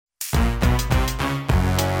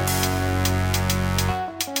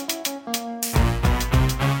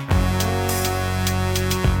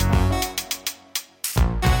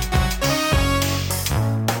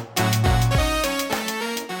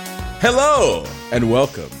Hello and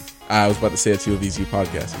welcome. I was about to say a TOVZ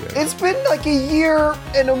podcast again. It's been like a year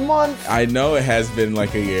and a month. I know it has been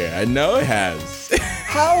like a year. I know it has.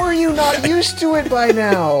 How are you not used to it by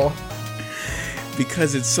now?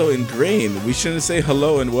 Because it's so ingrained. We shouldn't say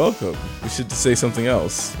hello and welcome. We should say something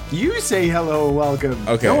else. You say hello and welcome.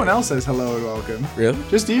 Okay. No one else says hello and welcome. Really?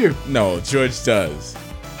 Just you. No, George does.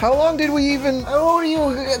 How long did we even... Oh, you...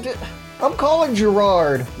 I'm calling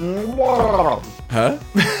Gerard. Huh?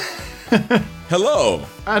 Hello.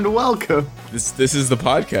 And welcome. This is the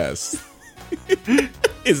podcast.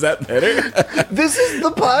 Is that better? This is the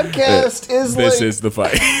podcast is This like... is the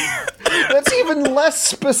fight. That's even less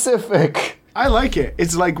specific. I like it.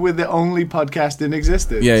 It's like we're the only podcast in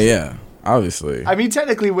existence. Yeah. Obviously. I mean,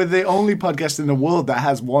 technically, we're the only podcast in the world that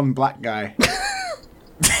has one black guy.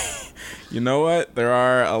 You know what? There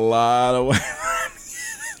are a lot of...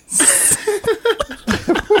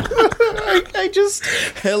 I just...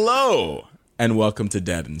 Hello and welcome to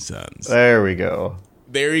Dad and Sons. There we go.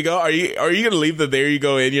 There you go. Are you gonna leave the there you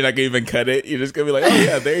go in? You're not gonna even cut it. You're just gonna be like, oh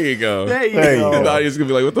yeah, there you go. There you There you go. go. And the audience is gonna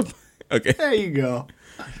be like, what the? Okay. There you go.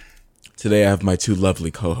 Today I have my two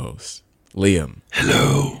lovely co-hosts, Liam.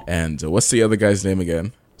 Hello. And what's the other guy's name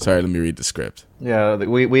again? Sorry, let me read the script. Yeah,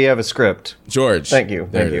 we have a script. George. Thank you.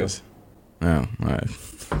 There Thank it you. is. Oh, all right.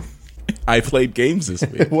 I played games this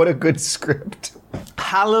week. What a good script.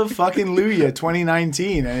 Hallelujah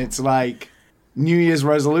 2019, and it's like New Year's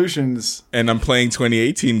resolutions. And I'm playing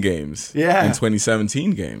 2018 games. Yeah. And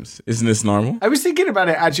 2017 games. Isn't this normal? I was thinking about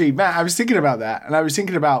it, actually, Matt. I was thinking about that, and I was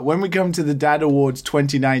thinking about when we come to the Dad Awards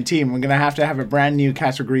 2019, we're going to have a brand new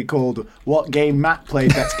category called What Game Matt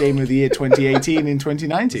Played That's Game of the Year 2018 in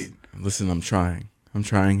 2019. Listen, I'm trying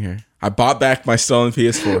here. I bought back my stolen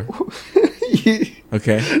PS4.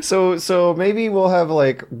 Okay. So maybe we'll have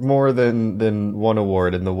like more than one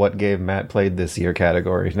award in the What Game Matt Played This Year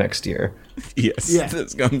category next year. Yes. Yeah.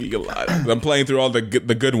 There's gonna be a lot. I'm playing through all the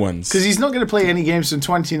good ones. Because he's not going to play any games from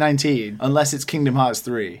 2019 unless it's Kingdom Hearts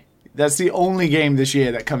 3. That's the only game this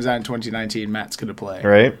year that comes out in 2019 Matt's going to play.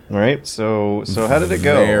 Right. So how did it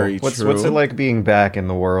go? Very What's true. it like being back in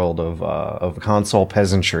the world of console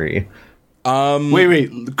peasantry?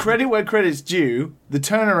 Wait. Credit where credit's due. The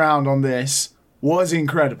turnaround on this was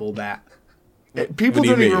incredible, Matt. People What do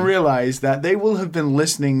you don't even mean? realize that they will have been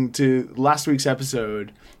listening to last week's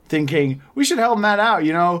episode thinking, we should help Matt out,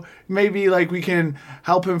 you know? Maybe, like, we can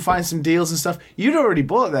help him find some deals and stuff. You'd already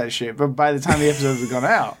bought that shit, but by the time the episode had gone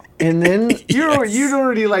out, And then you'd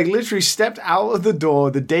already, like, literally stepped out of the door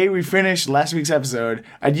the day we finished last week's episode,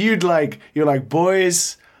 and you're like,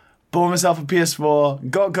 boys, bought myself a PS4,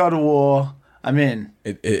 got God of War, I'm in.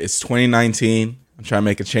 It's 2019. I'm trying to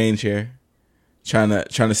make a change here. Trying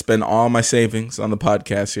to spend all my savings on the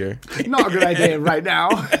podcast here. Not a good idea right now.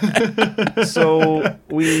 so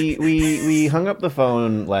we hung up the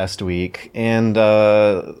phone last week and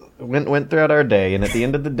went throughout our day, and at the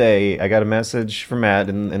end of the day I got a message from Matt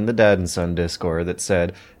in the Dad and Son Discord that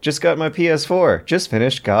said, just got my PS4, just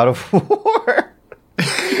finished God of War.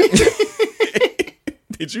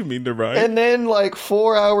 Did you mean to write? And then, like,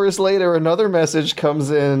 4 hours later, another message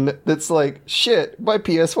comes in that's like, shit, my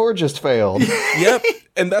PS4 just failed. Yep.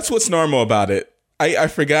 And that's what's normal about it. I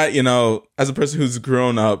forgot, you know, as a person who's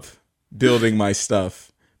grown up building my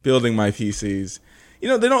stuff, building my PCs, you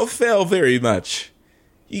know, they don't fail very much.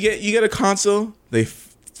 You get a console,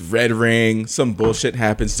 red ring, some bullshit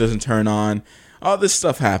happens, doesn't turn on. All this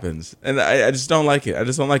stuff happens. And I just don't like it. And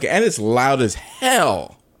it's loud as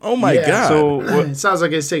hell. Oh my God. So It sounds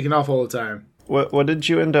like it's taking off all the time. what did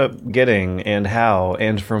you end up getting, and how,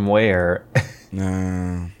 and from where?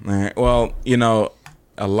 Well, you know,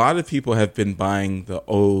 a lot of people have been buying the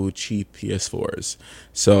old cheap PS4s.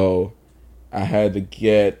 So I had to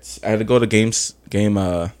go to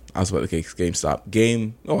I was about to say GameStop.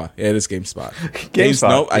 It is GameSpot. GameSpot.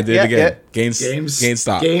 Nope, I did it again. Yeah.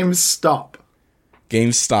 GameStop.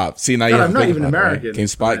 GameStop. See, now God, you I'm not even American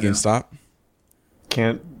GameSpot, right now. GameStop.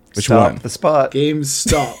 Can't Which stop one? the spot.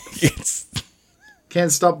 GameStop. It's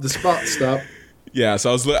Can't stop the spot stop. Yeah, so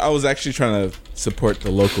I was actually trying to support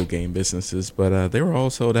the local game businesses, but they were all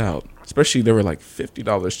sold out. Especially they were like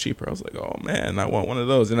 $50 cheaper. I was like, oh man, I want one of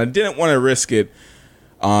those, and I didn't want to risk it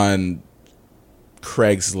on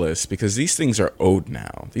Craigslist because these things are old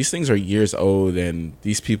now. These things are years old, and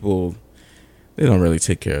these people, they don't really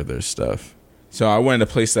take care of their stuff. So I wanted a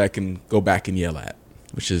place that I can go back and yell at,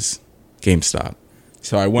 which is GameStop.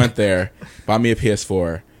 So I went there, bought me a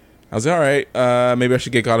PS4. I was like, all right, maybe I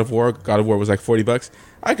should get God of War. God of War was like $40.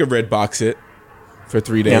 I could red box it for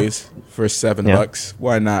 3 days for $7.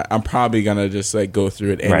 Why not? I'm probably gonna just like go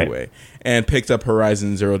through it anyway. And picked up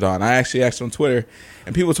Horizon Zero Dawn. I actually asked on Twitter,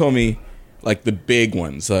 and people told me like the big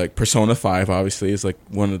ones, like Persona 5 obviously is like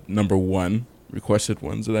one of number one requested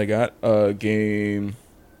ones that I got. Game,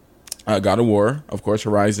 God of War, of course,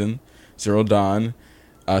 Horizon Zero Dawn,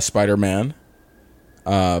 Spider-Man.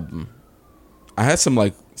 I had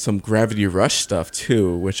some Gravity Rush stuff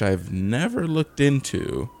too, which I've never looked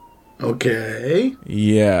into. Okay.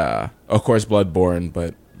 Yeah, of course, Bloodborne,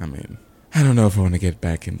 but I mean, I don't know if I want to get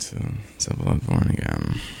back into Bloodborne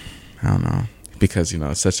again. I don't know, because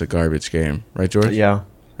it's such a garbage game, right, George? Yeah.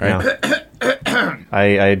 Right. Yeah.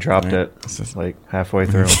 I dropped it like halfway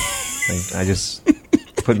through. I just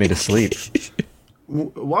put me to sleep.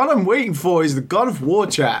 What I'm waiting for is the God of War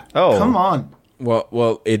chat. Oh, come on.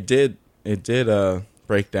 Well, it did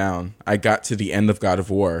break down. I got to the end of God of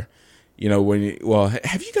War.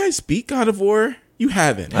 Have you guys beat God of War? You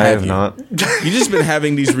haven't. I have not. You've just been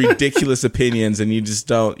having these ridiculous opinions, and you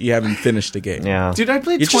haven't finished the game. Yeah. Dude, I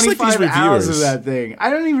played You're just like 25 these hours of reviewers. that thing.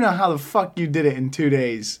 I don't even know how the fuck you did it in 2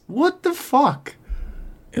 days. What the fuck?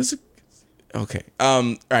 Okay.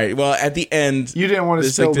 All right. Well, at the end, You didn't want to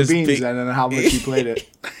there's, spill like, the this beans big- then and how much you played it.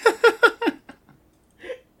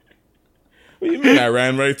 What do you mean? I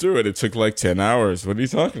ran right through it. It took like 10 hours. What are you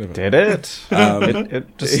talking about? Did it?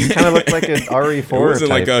 It just kind of looked like an RE4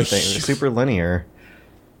 wasn't type like a thing. Super linear.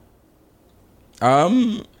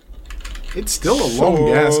 It's still a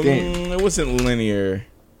long-ass game. It wasn't linear.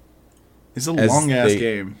 It's a as long-ass they-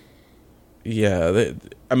 game. Yeah.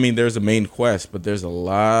 There's a main quest, but there's a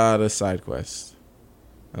lot of side quests.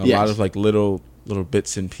 A Yes. lot of like little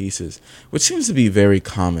bits and pieces, which seems to be very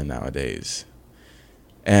common nowadays.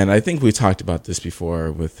 And I think we talked about this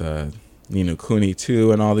before with Ni no Kuni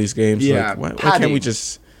 2 and all these games. Yeah, Like, why can't we padding.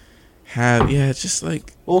 just have just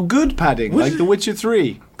like Or good padding, What like is- The Witcher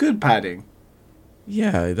 3. Good padding.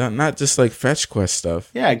 not just like fetch quest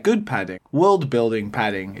stuff. Yeah, good padding. World-building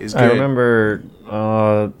padding is good. I remember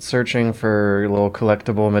searching for little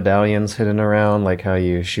collectible medallions hidden around, like how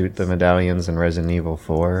you shoot the medallions in Resident Evil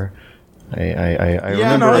 4. I Yeah,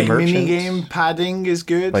 remember like merchants, minigame padding is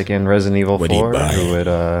good. like in Resident Evil What do you 4, buy? who would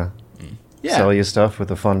yeah. sell you stuff with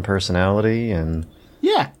a fun personality, and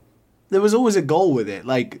Yeah. There was always a goal with it.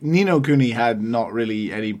 Like, Ni no Kuni had not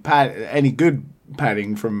really any good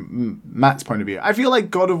padding from Matt's point of view. I feel like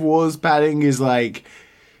God of War's padding is like,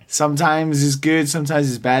 sometimes is good, sometimes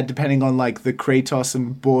is bad, depending on like the Kratos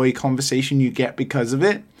and boy conversation you get because of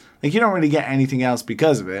it. Like, you don't really get anything else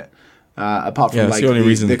because of it, apart from Yeah, that's like the only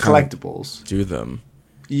reason the to kind of- collectibles. Do them.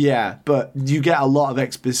 Yeah, but you get a lot of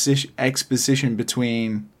exposition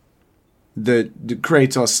between the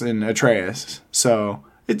Kratos and Atreus, so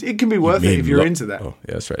it can be worth it if you're into that. Oh,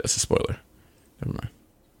 yeah, that's right. That's a spoiler. Never mind.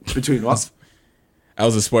 Between what? That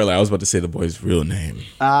was a spoiler. I was about to say the boy's real name.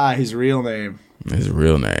 His real name. His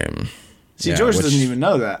real name. See, Yeah, George which- doesn't even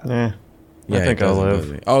know that. I Yeah, think he I'll doesn't, live.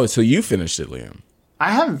 doesn't he? Oh, so you finished it, Liam.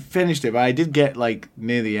 I haven't finished it, but I did get like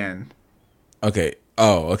near the end. Okay.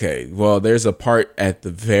 Oh, okay. Well, there's a part at the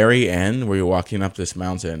very end where you're walking up this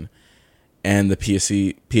mountain, and the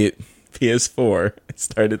PS4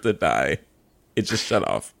 started to die. It just shut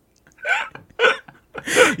off.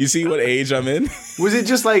 You see what age I'm in? Was it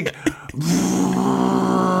just like,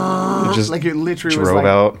 just like it literally was drove like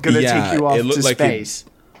out. gonna Yeah, take you off it looked to like space?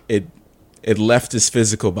 It left his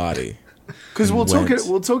physical body. Because we'll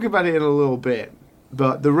went. talk about it in a little bit.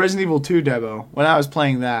 But the Resident Evil 2 demo, when I was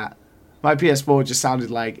playing that, my PS4 just sounded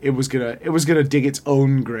like it was gonna dig its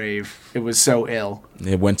own grave. It was so ill.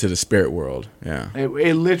 It went to the spirit world. Yeah.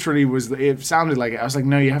 It literally was. It sounded like it. I was like,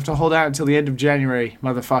 no, you have to hold out until the end of January,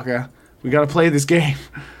 motherfucker. We gotta play this game.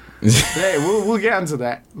 Hey, we'll get into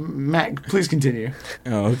that. Matt, please continue.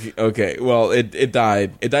 Oh, okay. Well, it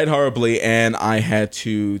died. It died horribly, and I had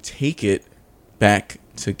to take it back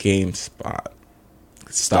to GameSpot.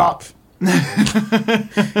 Stop.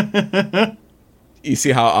 You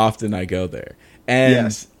see how often I go there. And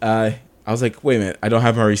Yes. I was like, wait a minute, I don't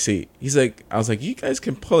have my receipt. I was like, you guys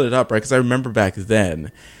can pull it up, right? Because I remember back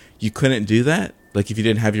then, you couldn't do that. Like, if you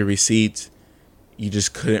didn't have your receipt, you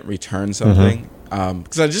just couldn't return something.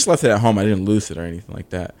 Because I just left it at home. I didn't lose it or anything like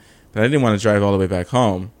that. But I didn't want to drive all the way back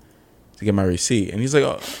home to get my receipt. And he's like,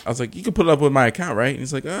 oh, I was like, you can put it up with my account, right? And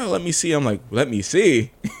he's like, oh, let me see. I'm like, let me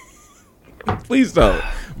see. Please don't.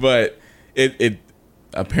 But it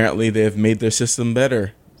apparently they've made their system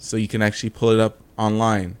better, so you can actually pull it up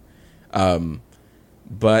online.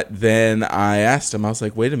 But then I asked him, I was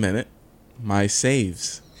like, wait a minute, my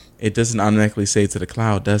saves, it doesn't automatically save to the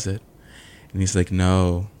cloud, does it? And he's like,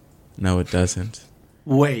 no, it doesn't.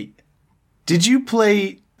 Wait, did you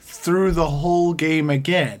play through the whole game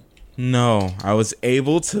again. No, I was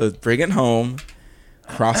able to bring it home,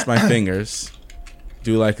 cross my fingers,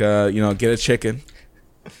 do like get a chicken,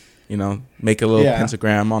 make a little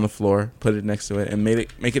pentagram on the floor, put it next to it, and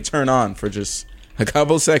make it turn on for just a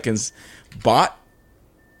couple seconds. Bought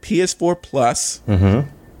PS4 Plus,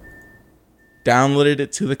 downloaded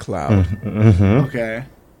it to the cloud. Okay.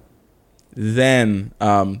 Then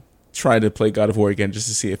tried to play God of War again just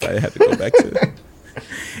to see if I had to go back to it.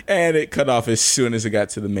 And it cut off as soon as it got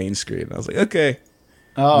to the main screen. I was like, okay.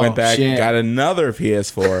 Went back, got another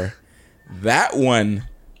PS4. That one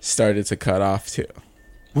started to cut off too.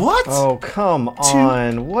 What? Oh, come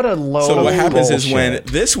on. What a low So what happens bullshit. is when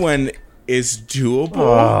this one is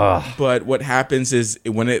doable, but what happens is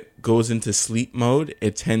when it goes into sleep mode,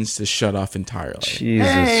 it tends to shut off entirely.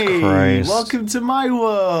 Jesus Christ. Welcome to my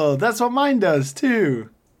world. That's what mine does too.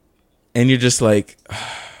 And you're just like...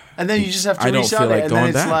 And then you just have to I don't restart feel like it, and then going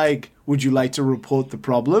it's back. like, would you like to report the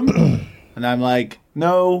problem? And I'm like,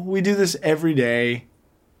 no, we do this every day.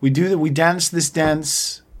 We dance this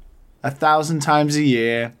dance 1,000 times a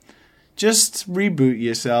year. Just reboot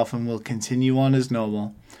yourself and we'll continue on as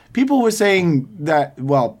normal. People were saying that,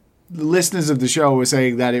 the listeners of the show were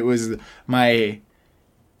saying that it was my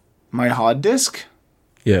hard disk,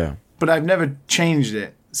 Yeah. but I've never changed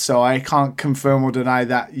it. So I can't confirm or deny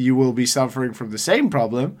that you will be suffering from the same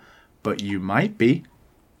problem, but you might be.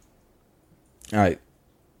 I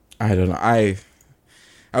don't know. I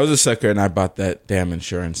was a sucker and I bought that damn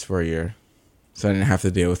insurance for a year. So I didn't have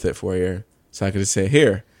to deal with it for a year. So I could just say,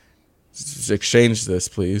 here, just exchange this,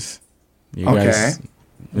 please. You guys.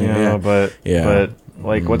 Yeah, but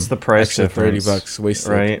what's the price Extra difference? $30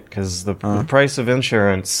 wasted. Right? Because the price of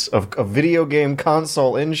insurance, of video game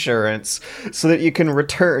console insurance, so that you can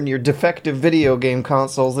return your defective video game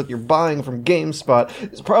consoles that you're buying from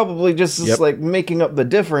GameSpot, is probably just like making up the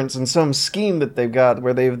difference in some scheme that they've got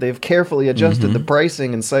where they've carefully adjusted the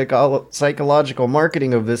pricing and psychological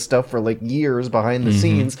marketing of this stuff for like years behind the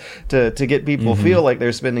scenes to get people feel like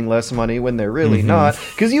they're spending less money when they're really not.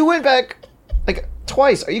 Because you went back like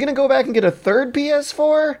twice. Are you going to go back and get a third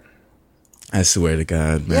PS4? I swear to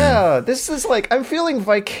God, man. Yeah, this is like, I'm feeling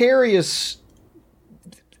vicarious.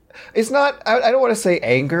 It's not, I don't want to say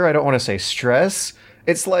anger, I don't want to say stress.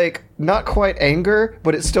 It's like, not quite anger,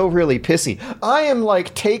 but it's still really pissy. I am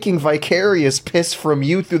like taking vicarious piss from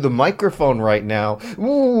you through the microphone right now.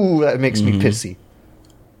 Ooh, that makes me pissy.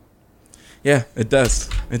 Yeah, it does.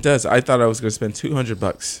 It does. I thought I was going to spend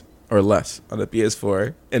 $200 or less on a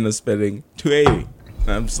PS4, and I'm spending $280. And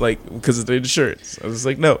I'm just like, because of the insurance. I was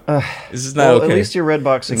like, no, this is not okay. At least you're red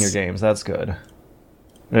boxing your games. That's good.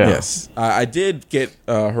 Yeah. Yes. I did get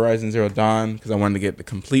Horizon Zero Dawn because I wanted to get the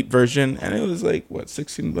complete version, and it was like, what,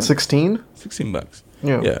 $16? 16? $16.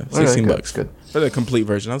 Yeah. Yeah, $16 Good. for the complete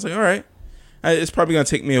version. I was like, all right. It's probably going to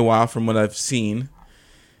take me a while from what I've seen.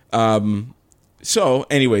 So,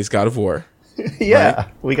 anyways, God of War. Yeah. Right?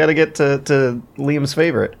 We got to get to Liam's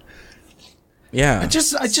favorite. Yeah. I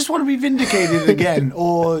just want to be vindicated again,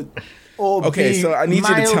 or Okay, be so I need you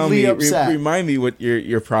to tell mildly me, upset. remind me what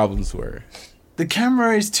your problems were. The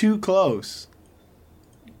camera is too close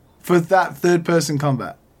for that third-person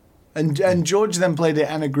combat, and George then played it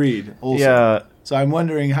and agreed. Also, Yeah. So I'm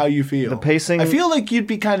wondering how you feel. The pacing- I feel like you'd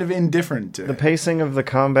be kind of indifferent to The it. pacing of the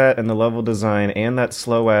combat and the level design and that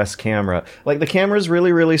slow-ass camera. Like, the camera's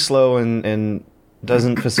really, really slow and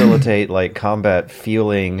doesn't facilitate, like, combat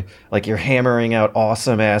feeling like you're hammering out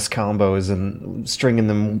awesome-ass combos and stringing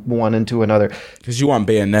them one into another. Because you want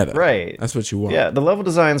Bayonetta. Right. That's what you want. Yeah, the level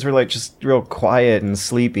designs were, like, just real quiet and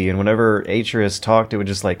sleepy, and whenever Atreus talked, it would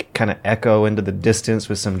just, like, kind of echo into the distance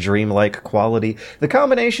with some dreamlike quality. The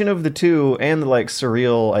combination of the two and the, like,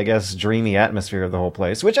 surreal, I guess, dreamy atmosphere of the whole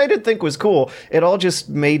place, which I did think was cool, it all just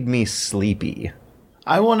made me sleepy.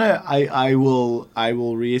 I will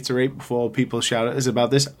reiterate before people shout at us about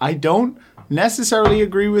this. I don't necessarily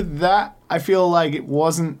agree with that. I feel like it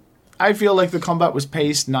wasn't. I feel like the combat was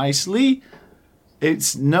paced nicely.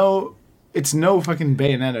 It's no fucking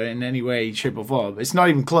Bayonetta in any way, shape, or form. It's not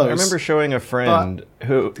even close. I remember showing a friend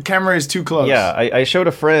who... The camera is too close. Yeah, I showed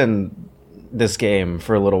a friend this game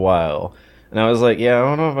for a little while, and I was like, yeah, I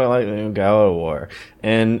don't know if I like the new God of War.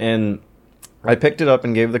 And I picked it up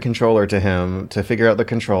and gave the controller to him to figure out the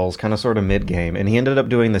controls, kind of sort of mid-game, and he ended up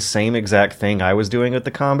doing the same exact thing I was doing with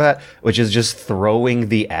the combat, which is just throwing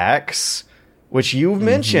the axe, which you've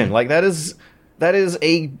mentioned. Like, that is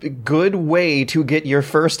a good way to get your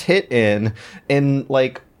first hit in,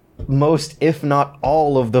 like, most, if not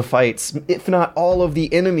all of the fights, if not all of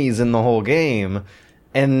the enemies in the whole game.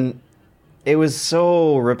 And it was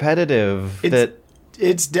so repetitive that...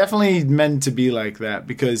 it's definitely meant to be like that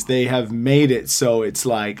because they have made it so it's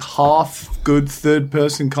like half good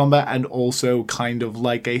third-person combat and also kind of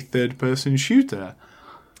like a third-person shooter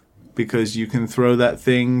because you can throw that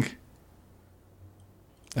thing.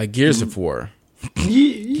 Like Gears of War.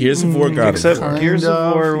 Gears of War, God Except of War. Gears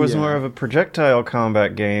of War was yeah. more of a projectile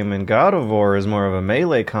combat game, and God of War is more of a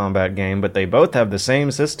melee combat game, but they both have the same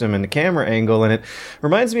system and the camera angle, and it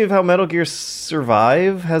reminds me of how Metal Gear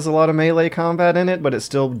Survive has a lot of melee combat in it, but it's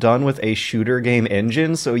still done with a shooter game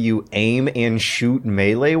engine, so you aim and shoot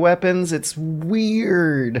melee weapons. It's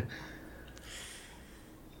weird.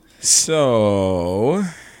 So, I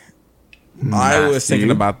was Matthew. thinking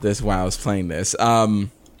about this while I was playing this.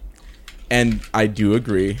 And I do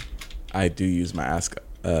agree. I do use my axe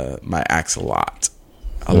a lot.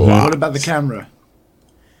 A lot. What about the camera?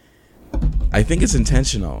 I think it's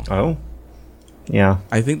intentional. Oh? Yeah.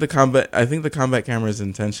 I think the combat camera is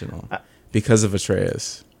intentional because of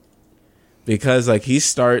Atreus. Because like he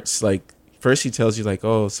starts like first he tells you like,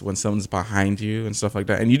 oh, so when someone's behind you and stuff like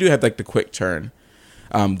that. And you do have like the quick turn.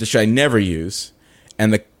 Which I never use.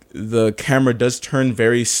 And the camera does turn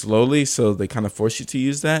very slowly, so they kind of force you to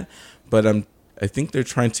use that. But I think they're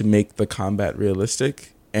trying to make the combat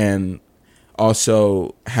realistic and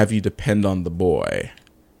also have you depend on the boy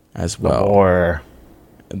as well. Or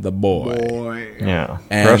The boy. Boy. yeah.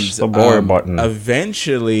 And, Press the boy button.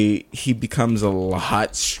 Eventually, he becomes a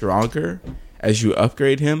lot stronger as you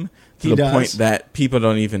upgrade him to He the does. point that people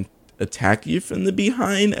don't even attack you from the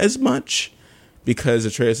behind as much because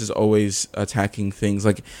Atreus is always attacking things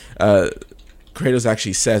like Kratos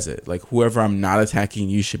actually says it like whoever I'm not attacking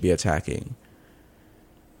you should be attacking.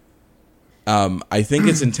 I think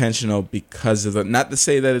it's intentional because of not to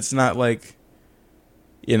say that it's not like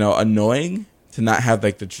annoying to not have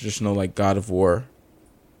like the traditional like God of War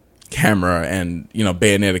camera and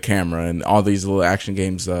Bayonetta camera and all these little action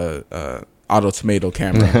games auto tomato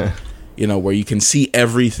camera where you can see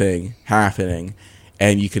everything happening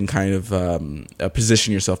and you can kind of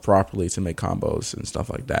position yourself properly to make combos and stuff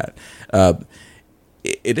like that.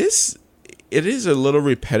 It is a little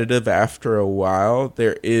repetitive after a while.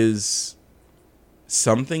 There is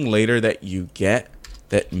something later that you get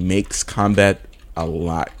that makes combat a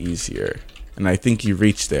lot easier. And I think you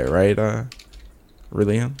reached there, right,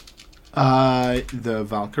 Rillian? The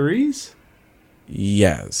Valkyries?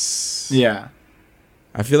 Yes. Yeah.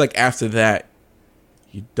 I feel like after that,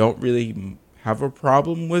 you don't really have a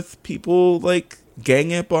problem with people, like,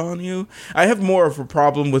 gang up on you. I have more of a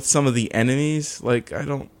problem with some of the enemies. Like, I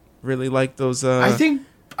don't really like those, I think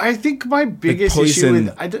my biggest issue poison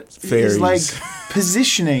is like fairies.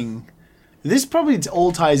 positioning. This probably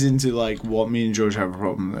all ties into like what me and George have a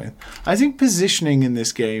problem with. I think positioning in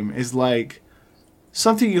this game is like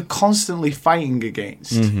something you're constantly fighting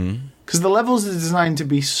against. Because the levels are designed to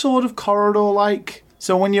be sort of corridor-like.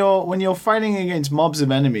 So when you're fighting against mobs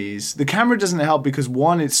of enemies, the camera doesn't help because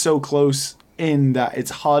one, it's so close in that it's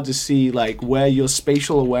hard to see like where your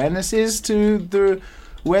spatial awareness is to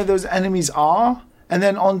where those enemies are. And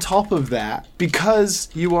then on top of that, because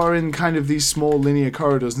you are in kind of these small linear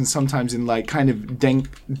corridors and sometimes in like kind of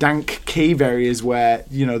dank cave areas where,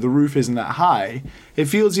 the roof isn't that high, it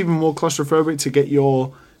feels even more claustrophobic to get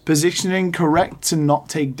your positioning correct to not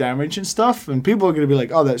take damage and stuff. And people are going to be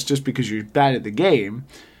like, oh, that's just because you're bad at the game.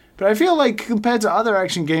 But I feel like compared to other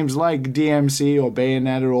action games like DMC or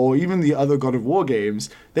Bayonetta or even the other God of War games,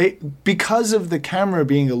 because of the camera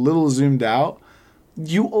being a little zoomed out,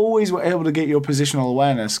 you always were able to get your positional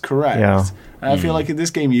awareness correct. Yeah. And I feel like in this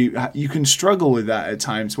game you can struggle with that at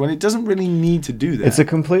times when it doesn't really need to do that. It's a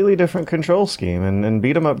completely different control scheme. And in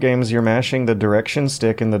beat-em-up games, you're mashing the direction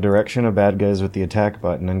stick in the direction of bad guys with the attack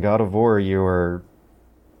button. In God of War, you're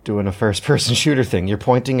doing a first-person shooter thing. You're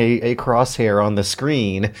pointing a crosshair on the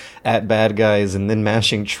screen at bad guys and then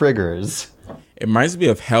mashing triggers. It reminds me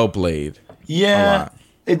of Hellblade. yeah. a lot.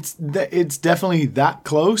 It's definitely that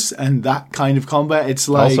close and that kind of combat. It's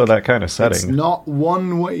like Also that kind of it's setting. not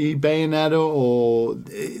one way Bayonetta or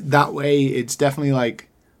that way. It's definitely like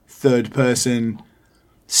third person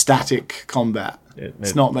static combat.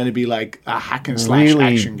 It's not meant to be like a hack and slash really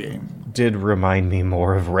action game. Did remind me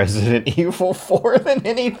more of Resident Evil 4 than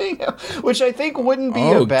anything else, which I think wouldn't be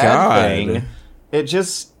Oh, a bad God. thing.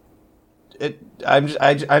 I'm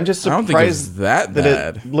just surprised I don't think it's that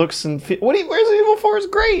bad. it looks and Resident Evil 4 is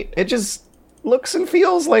great. It just looks and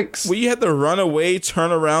feels like Well, you had to run away,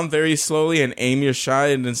 turn around very slowly, and aim your shot,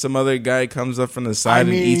 and then some other guy comes up from the side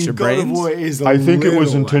and eats your God of brains. War is I think it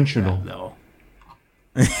was little intentional. Like that, though.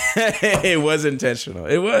 It was intentional.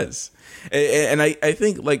 It was. And I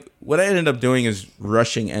think, like, what I ended up doing is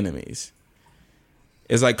rushing enemies.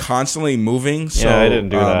 is like constantly moving. So, I didn't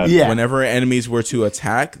do that. Yeah. Whenever enemies were to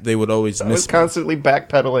attack, they would always I was miss. constantly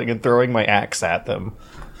backpedaling and throwing my axe at them.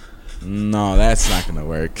 No, that's not gonna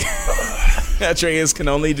work. Atreus can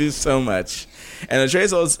only do so much, and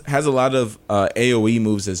Atreus also has a lot of AOE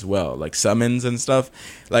moves as well, like summons and stuff.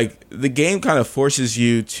 Like the game kind of forces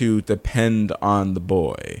you to depend on the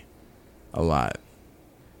boy a lot.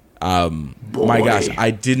 My gosh,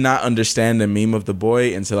 I did not understand the meme of the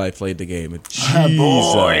boy until I played the game.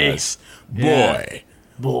 Jesus, boy.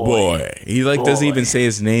 He like doesn't even say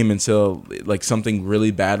his name until like something really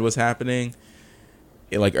bad was happening.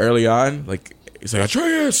 Like early on, like he's like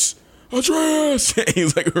Atreus.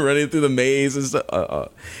 He's like running through the maze and stuff.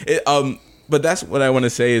 But that's what I want to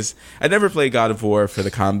say is I never played God of War for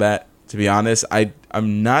the combat. To be honest,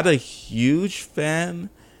 I'm not a huge fan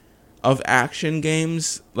of action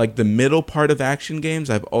games. Like the middle part of action games,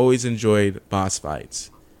 I've always enjoyed boss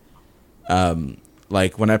fights.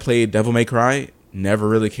 Like when I played Devil May Cry, never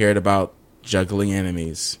really cared about juggling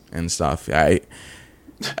enemies and stuff. I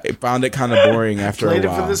found it kind of boring after a while.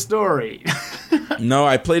 Played it for the story. No,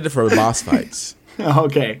 I played it for boss fights.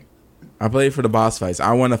 Okay. I played it for the boss fights.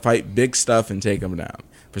 I want to fight big stuff and take them down.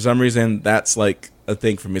 For some reason, that's like a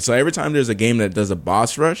thing for me. So every time there's a game that does a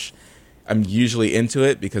boss rush, I'm usually into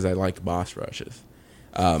it because I like boss rushes.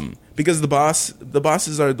 Because the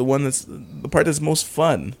bosses are the part that's most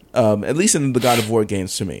fun. At least in the God of War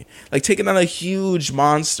games to me. Like taking on a huge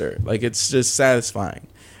monster, like it's just satisfying.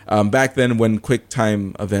 Back then when quick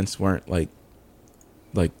time events weren't like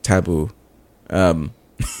taboo. The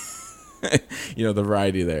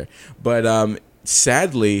variety there. But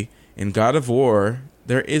sadly, in God of War,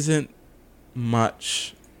 there isn't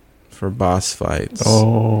much for boss fights.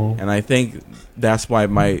 Oh. And I think that's my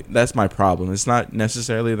problem. It's not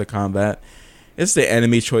necessarily the combat. It's the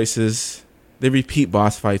enemy choices. They repeat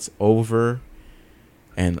boss fights over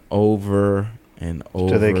and over and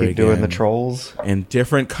over. Do they keep again. doing the trolls? In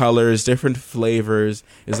different colors, different flavors.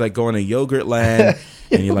 It's like going to Yogurt Land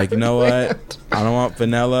and you're like, you know what? I don't want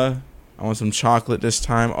vanilla. I want some chocolate this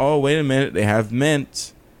time. Oh, wait a minute. They have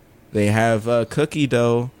mint. They have cookie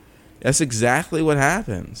dough. That's exactly what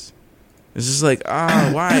happens. It's just like,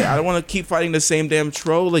 why? I don't want to keep fighting the same damn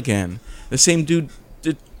troll again. The same dude,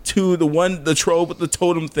 the troll with the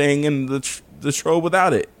totem thing and the troll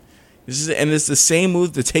without it. It's the same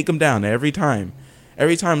move to take them down every time.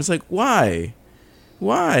 Every time it's like, why?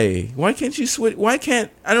 Why can't you switch? I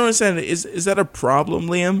don't understand. Is that a problem,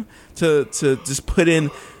 Liam? To just put in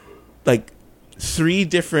like 3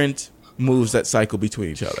 different moves that cycle between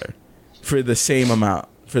each other for the same amount.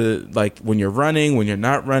 For like when you're running, when you're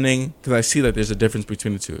not running, because I see that there's a difference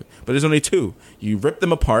between the two. But there's only 2. You rip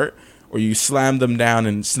them apart, or you slam them down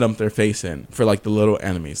and stump their face in for like the little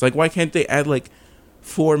enemies. Like, why can't they add like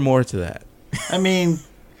 4 more to that? I mean,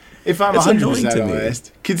 if I'm It's annoying 100% to me.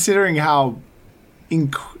 honest, considering how,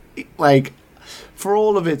 for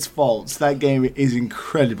all of its faults, that game is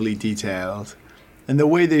incredibly detailed. And the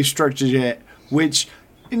way they structured it, which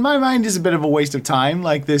in my mind is a bit of a waste of time,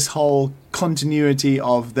 like this whole continuity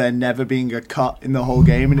of there never being a cut in the whole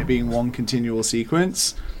game and it being one continual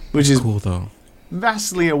sequence, which is Cool though.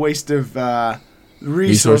 vastly a waste of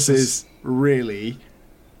resources, really.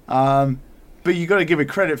 But you got to give it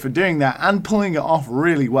credit for doing that and pulling it off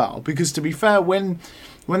really well. Because to be fair, when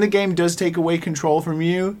the game does take away control from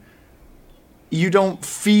you, you don't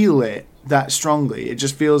feel it that strongly. It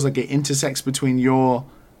just feels like it intersects between your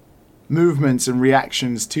movements and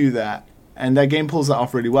reactions to that. And that game pulls that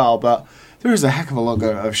off really well. But there is a heck of a lot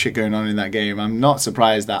of shit going on in that game. I'm not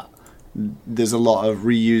surprised that there's a lot of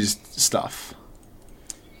reused stuff.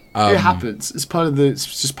 It happens. It's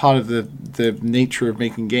just part of the nature of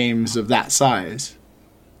making games of that size.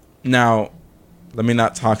 Now, let me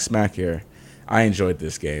not talk smack here. I enjoyed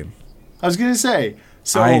this game. I was gonna say.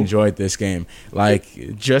 So I enjoyed this game.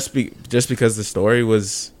 Like just because the story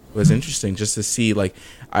was interesting, just to see. Like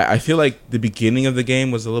I feel like the beginning of the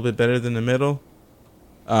game was a little bit better than the middle,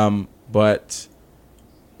 but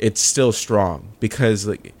it's still strong because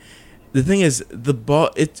like the thing is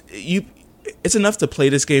it's enough to play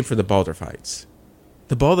this game for the Baldur fights.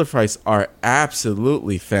 The Baldur fights are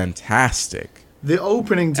absolutely fantastic. the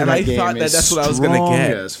opening to And that I game thought that is that's what I was gonna strong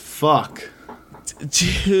get. as fuck.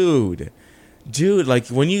 Dude, like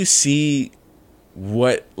when you see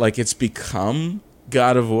what like it's become,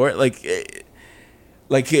 God of War,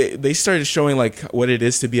 they started showing like what it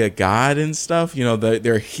is to be a god and stuff. You know,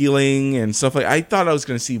 their healing and stuff. Like I thought I was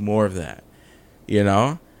gonna see more of that. You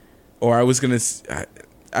know, or I was gonna.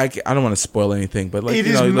 I don't want to spoil anything, but like It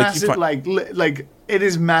you is know, massive, like it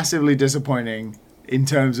is massively disappointing in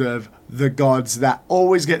terms of the gods that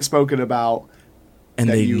always get spoken about And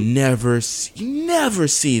that they you never see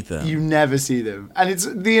them. you never see them, and it's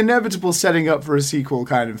the inevitable setting up for a sequel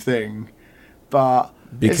kind of thing. But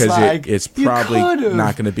because it's like, it's probably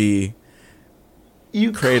not going to be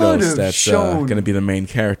Kratos that's going to be the main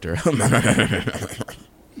character.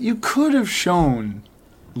 You could have shown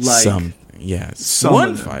like some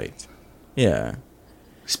one fight. Yeah.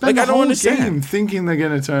 Spend Like, the I don't whole understand. game thinking they're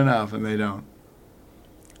going to turn up, and they don't.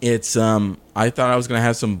 It's I thought I was going to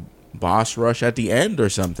have some boss rush at the end or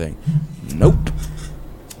something. Nope.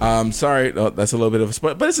 Sorry, that's a little bit of a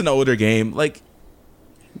spoiler, but it's an older game. Like,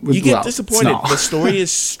 you get disappointed. The story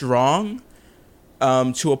is strong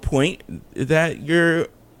to a point that you're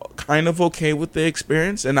kind of okay with the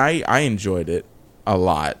experience, and I enjoyed it a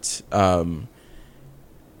lot.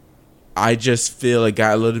 I just feel it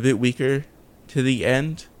got a little bit weaker to the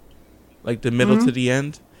end, like the middle to the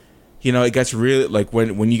end. You know, it gets really, like,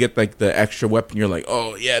 when you get, like, the extra weapon, you're like,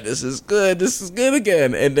 oh, yeah, this is good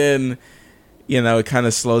again. And then, you know, it kind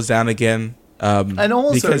of slows down again. And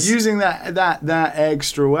also, because, using that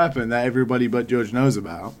extra weapon that everybody but George knows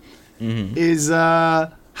about is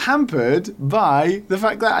hampered by the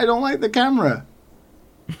fact that I don't like the camera.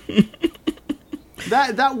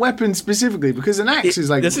 that weapon specifically, because an axe is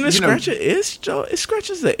like... Doesn't it scratch an itch, Joe? It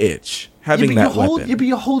scratches the itch, having that weapon. Yeah, but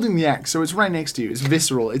you're holding the axe, so it's right next to you. It's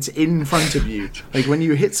visceral. It's in front of you. Like, when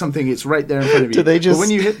you hit something, it's right there in front of you. Do they just... But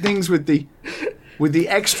when you hit things with the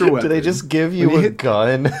extra weapon... Do they just give you a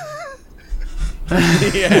gun?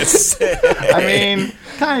 Yes. I mean,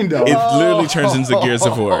 kind of. It literally turns into Gears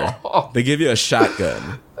of War. They give you a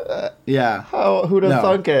shotgun. Yeah. Who'd have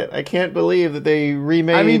thunk it? I can't believe that they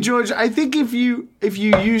remade... I mean, George, I think if you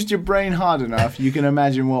used your brain hard enough, you can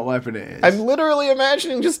imagine what weapon it is. I'm literally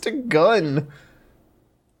imagining just a gun.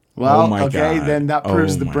 Well, Oh my okay, God. then that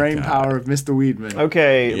proves Oh the my brain God. power of Mr. Weedman.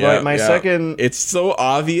 Okay, my second... It's so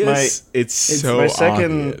obvious. It's so my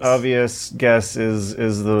second obvious. guess is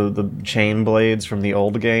the chain blades from the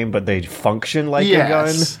old game, but they function like a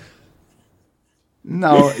gun.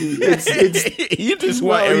 No, it's You just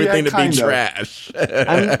want everything to be kind of. trash.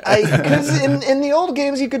 Because in the old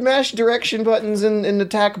games you could mash direction buttons and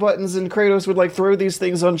attack buttons, and Kratos would like throw these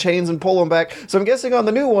things on chains and pull them back. So I'm guessing on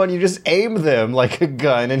the new one you just aim them like a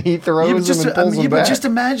gun, and he throws them and pulls them back. But just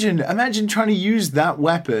imagine trying to use that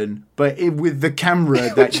weapon, but with the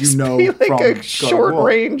camera that Just you know be like from a God of short War.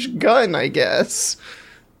 range gun, I guess.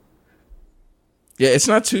 Yeah, it's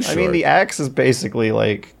not too short. I mean, the axe is basically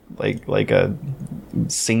like a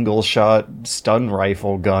single shot stun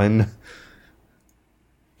rifle gun.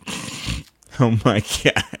 Oh my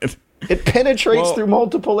God. It penetrates through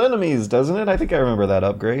multiple enemies, doesn't it? I think I remember that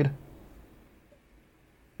upgrade.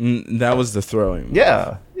 That was the throwing.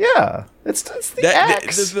 Yeah. It's the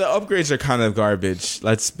axe. The upgrades are kind of garbage.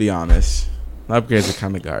 Let's be honest. The upgrades are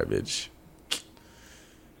kind of garbage.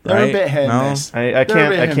 They're right? a bit hit and No? miss. I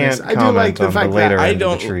can't I do comment like the on fact the later that end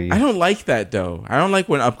of the tree. I don't like that though. I don't like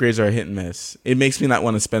when upgrades are hit and miss. It makes me not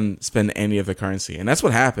want to spend any of the currency, and that's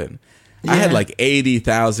what happened. I had like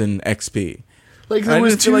 80,000 XP. Like, I there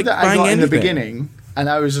was didn't feel two like that I buying got in the anything. beginning, and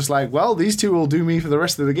I was just like, well, these two will do me for the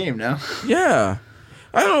rest of the game now. Yeah,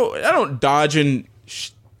 I don't dodge and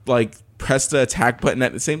like press the attack button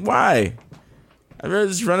at the same. Why? I'd rather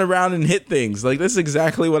just run around and hit things. Like, that's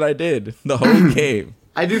exactly what I did the whole game.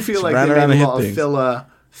 I do feel Just like ran they around made and a hit lot of things.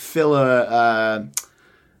 filler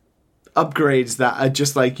upgrades that are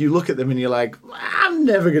just like, you look at them and you're like, I'm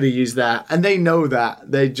never going to use that. And they know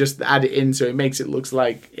that. They just add it in so it makes it look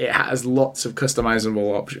like it has lots of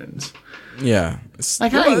customizable options. Yeah,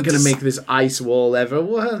 Like, I ain't going to make this ice wall ever.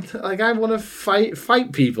 What? Like, I want to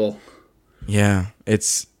fight people. Yeah,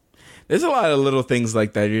 there's a lot of little things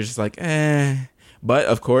like that. You're just like, eh. But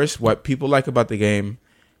of course, what people like about the game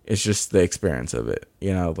is just the experience of it.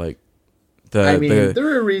 You know, like there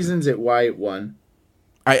are reasons why it won.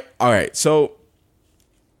 All right. So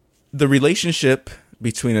the relationship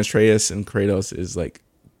between Atreus and Kratos is like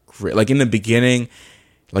great. Like in the beginning,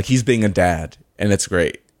 like he's being a dad, and it's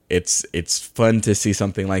great. It's fun to see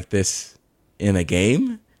something like this in a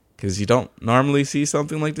game, because you don't normally see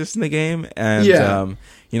something like this in the game. And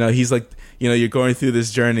you know, he's like, you know, you're going through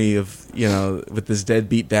this journey of, you know, with this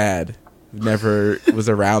deadbeat dad who never was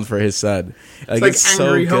around for his son. Like It's like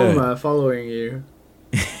angry so good. Homer following you.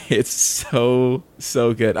 It's so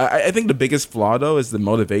good. I think the biggest flaw though is the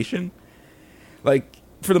motivation. Like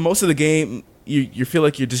for the most of the game, you feel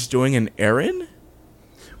like you're just doing an errand.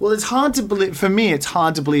 Well, it's hard to believe. For me, it's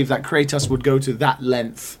hard to believe that Kratos would go to that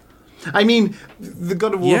length. I mean, the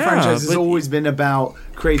God of War franchise has always been about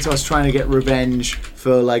Kratos trying to get revenge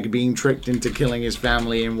for like being tricked into killing his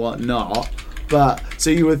family and whatnot. But so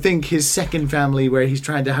you would think his second family, where he's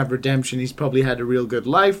trying to have redemption, he's probably had a real good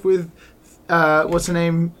life with, what's her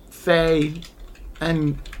name, Faye,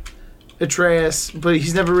 and Atreus. But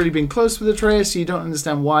he's never really been close with Atreus, so you don't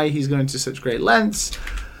understand why he's going to such great lengths.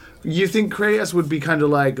 You think Kratos would be kind of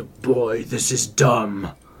like, boy, this is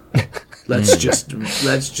dumb. Let's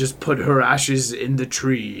just put her ashes in the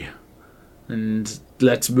tree, and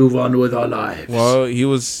let's move on with our lives. Well, she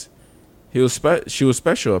was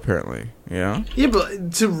special apparently. Yeah. Yeah,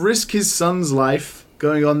 but to risk his son's life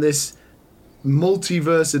going on this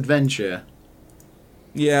multiverse adventure.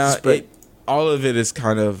 Yeah, all of it is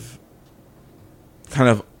kind of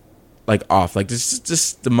like off. Like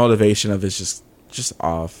just the motivation of it's just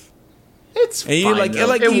off. It's and you fine,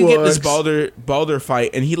 you get this Baldur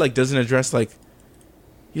fight, and he like doesn't address it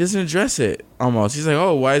almost. He's like,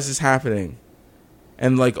 oh, why is this happening?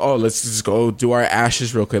 And like, oh, let's just go do our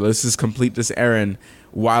ashes real quick. Let's just complete this errand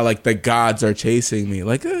while like the gods are chasing me.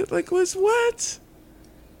 Like what's what?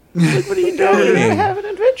 Like, what are you doing? Have an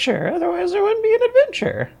adventure, otherwise there wouldn't be an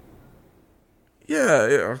adventure.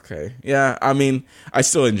 Yeah. Okay. Yeah. I mean, I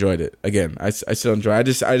still enjoyed it. Again, I still enjoy.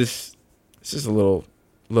 It's just a little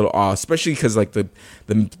off, especially because like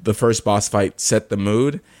the first boss fight set the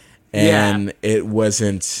mood, and it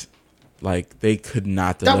wasn't like they could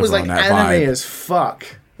not deliver that was like on that anime vibe. As fuck.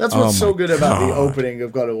 That's what's so good about the opening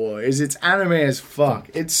of God of War is it's anime as fuck.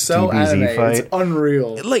 It's so DBZ anime. fight. It's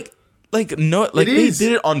unreal. They did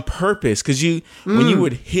it on purpose because when you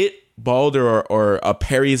would hit Baldur or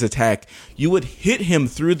parry his attack, you would hit him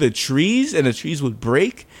through the trees and the trees would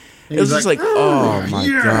break. It was just like, oh my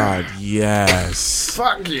god, yes!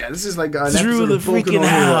 Fuck yeah! This is like an through episode the of Vulcan freaking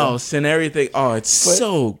Hero. house and everything. Oh, it's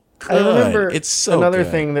so good. I remember it's so another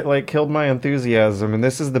good. thing that like killed my enthusiasm, and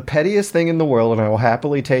this is the pettiest thing in the world, and I will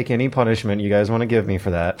happily take any punishment you guys want to give me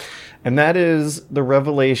for that. And that is the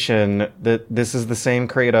revelation that this is the same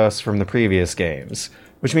Kratos from the previous games.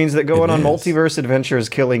 Which means that going on is. multiverse adventures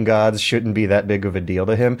killing gods shouldn't be that big of a deal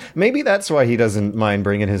to him. Maybe that's why he doesn't mind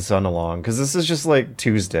bringing his son along, because this is just like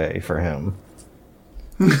Tuesday for him.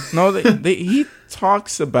 No, he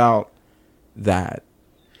talks about that.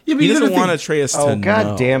 Yeah, but He you doesn't gotta want think- Atreus to Oh, know.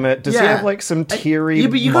 god damn it. Does he Yeah. have like some teary Yeah,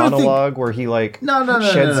 but you gotta think- monologue where he like No,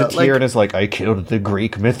 sheds a tear like- and is like, I killed the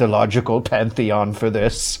Greek mythological pantheon for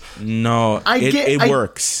this? No, it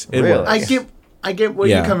works. It Really? works. I get where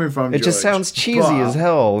Yeah. you're coming from. It just George, sounds cheesy but- as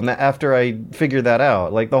hell. And after I figured that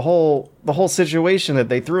out, like the whole situation that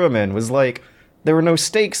they threw him in was like there were no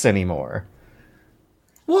stakes anymore.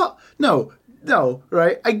 What? No,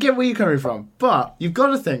 right? I get where you're coming from, but you've got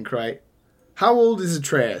to think, right? How old is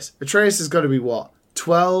Atreus? Atreus has got to be what?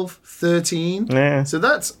 12, 13? Yeah. So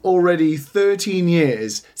that's already 13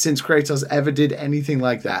 years since Kratos ever did anything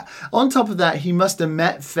like that. On top of that, he must have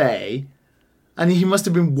met Faye, and he must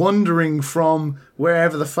have been wandering from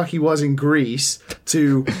wherever the fuck he was in Greece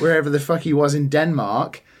to wherever the fuck he was in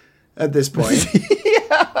Denmark at this point.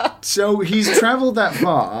 So he's traveled that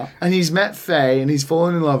far, and he's met Faye, and he's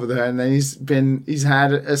fallen in love with her, and then he's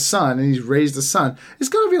had a son, and he's raised a son. It's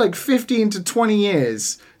got to be like 15 to 20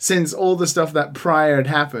 years since all the stuff that prior had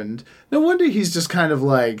happened. No wonder he's just kind of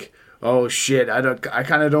like, oh shit, I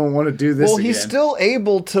kind of don't want to do this Well, again. he's still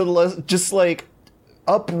able to just like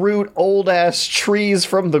uproot old ass trees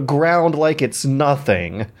from the ground like it's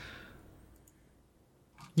nothing.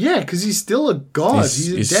 Yeah, because he's still a god.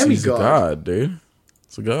 He's a demigod. He's a god, dude.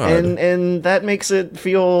 It's a god. And that makes it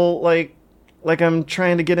feel like I'm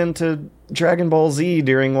trying to get into Dragon Ball Z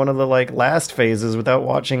during one of the like last phases without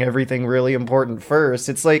watching everything really important first.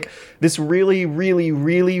 It's like this really, really,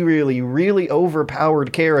 really, really, really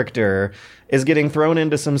overpowered character is getting thrown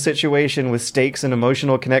into some situation with stakes and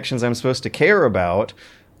emotional connections I'm supposed to care about.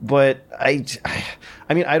 But I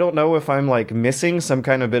mean, I don't know if I'm like missing some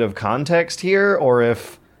kind of bit of context here, or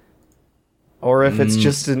if it's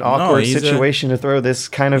just an awkward situation to throw this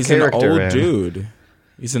kind of character in.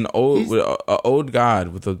 He's an old dude. He's an old god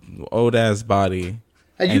with an old ass body.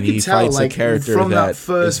 And you can he tell, fights like, a character from that that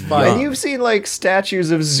first is fight. young. And you've seen like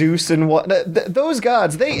statues of Zeus and what those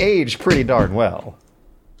gods, they age pretty darn well.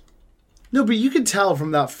 No, but you can tell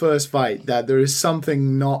from that first fight that there is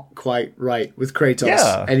something not quite right with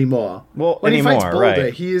Kratos anymore. Well, when he fights anymore, Baldur,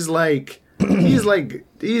 right. he is like,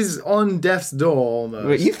 he's on death's door almost.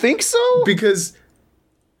 Wait, you think so? Because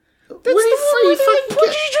That's when the one where they fucking like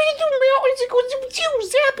push each other through mountains and go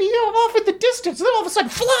zappy off in the distance, and then all of a sudden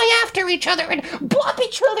fly after each other and bop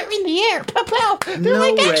each other in the air. Pow pow! They're no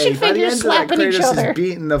like way. action By the figures end slapping of that, each Kratos other. is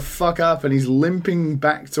beaten the fuck up and he's limping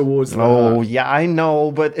back towards the Oh heart. yeah, I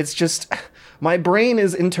know, but it's just my brain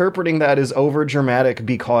is interpreting that as over dramatic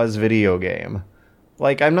because video game.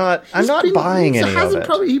 Like, I'm not buying any of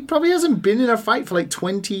it. He probably hasn't been in a fight for like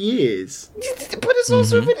 20 years. But it's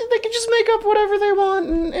also they can just make up whatever they want,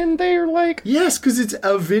 and they're like, Yes, because it's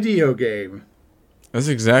a video game. That's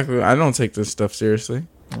exactly. I don't take this stuff seriously.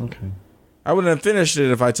 okay. I wouldn't have finished it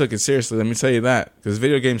if I took it seriously. Let me tell you that, because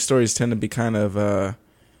video game stories tend to be kind of,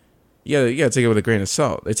 you gotta take it with a grain of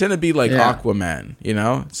salt. They tend to be like Aquaman. You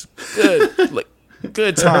know, it's good, like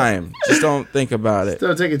good time. Just don't think about it.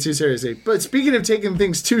 Don't take it too seriously. But speaking of taking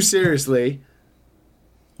things too seriously,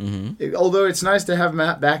 although it's nice to have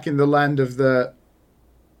Matt back in the land of the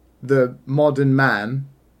modern man.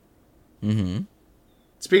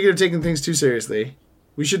 Speaking of taking things too seriously,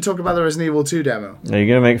 we should talk about the Resident Evil 2 demo. Are you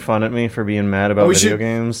gonna make fun at me for being mad about video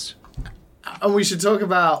games? And we should talk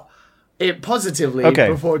about it positively Okay.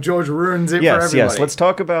 before George ruins it for everybody. Yes. Let's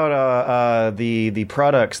talk about the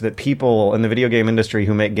products that people in the video game industry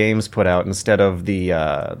who make games put out instead of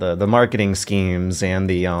the marketing schemes and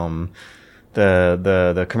the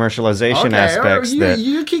commercialization aspects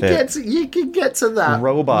you can get to that.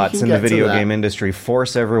 Robots in the video game industry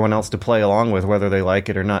force everyone else to play along with, whether they like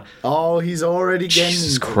it or not. Oh, he's already getting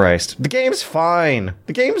Jesus Christ. The game's fine.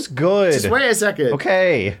 The game's good. Just wait a second.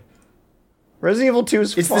 Okay. Resident Evil 2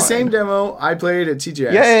 is fine. It's the same demo I played at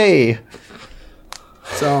TGS. Yay!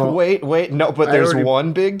 So Wait, no, but there's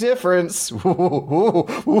one big difference. But we'll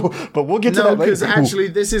get to that later. No, because actually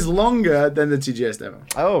this is longer than the TGS demo.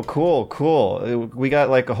 Oh, cool. We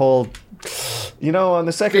got like a whole... You know, on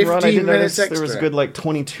the second run, I did notice there was a good like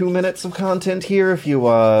 22 minutes of content here if you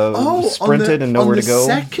sprinted and know where to go.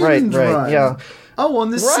 Right, yeah. Oh,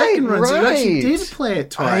 on the second run, so you actually did play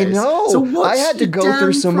it twice. I know. So what's I had to go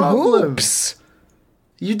through some hoops.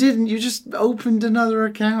 You didn't. You just opened another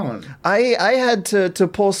account. I had to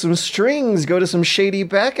pull some strings, go to some shady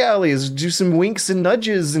back alleys, do some winks and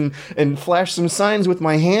nudges, and flash some signs with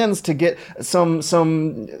my hands to get some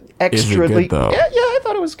extra. Is it good, though? Yeah, I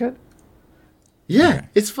thought it was good. Yeah,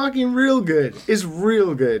 it's fucking real good. It's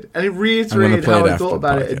real good. And it reiterated how I thought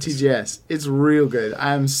about it at TGS. It's real good.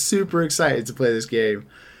 I am super excited to play this game.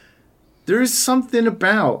 There is something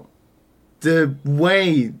about the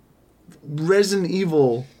way Resident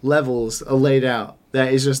Evil levels are laid out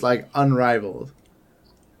that is just like unrivaled.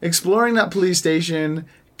 Exploring that police station,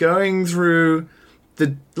 going through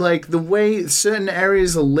the way certain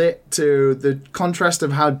areas are lit to the contrast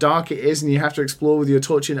of how dark it is, and you have to explore with your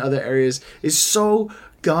torch in other areas, is so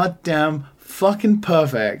goddamn fucking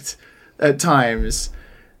perfect at times.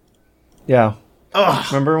 Yeah. Ugh.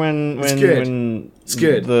 Remember when It's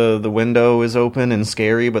good. the window is open and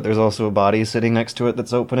scary, but there's also a body sitting next to it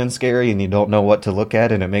that's open and scary, and you don't know what to look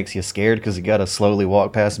at, and it makes you scared because you gotta slowly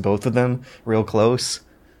walk past both of them real close.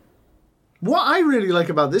 What I really like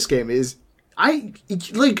about this game is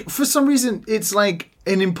for some reason it's like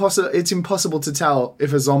it's impossible to tell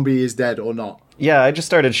if a zombie is dead or not. Yeah, I just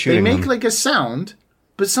started shooting They make them. like a sound,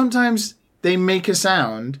 but sometimes they make a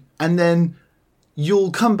sound and then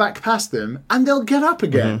you'll come back past them and they'll get up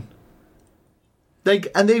again.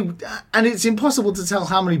 And it's impossible to tell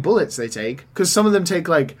how many bullets they take, because some of them take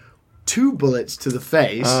like 2 bullets to the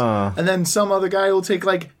face, and then some other guy will take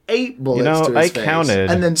like 8 bullets to his face,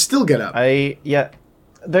 counted, and then still get up.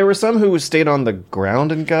 There were some who stayed on the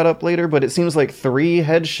ground and got up later, but it seems like 3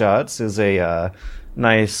 headshots is a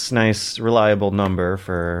nice, reliable number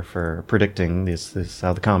for predicting this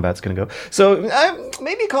how the combat's going to go. So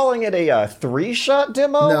maybe calling it a 3-shot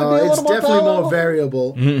demo. No, would be a it's little definitely more more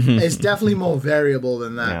variable. It's definitely more variable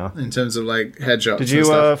than that in terms of like headshots. Did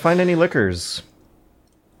you find any liquors?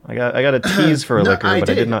 I got a tease for a liquor, but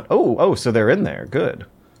I did not. Oh, so they're in there. Good.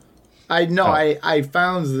 I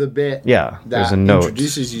found the bit. Yeah, that there's a note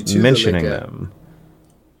introduces you to mentioning the liquor. them.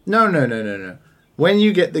 No. When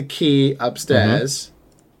you get the key upstairs,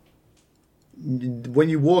 when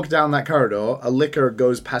you walk down that corridor, a liquor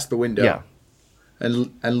goes past the window. Yeah.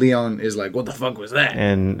 And Leon is like, "What the fuck was that?"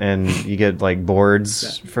 And you get like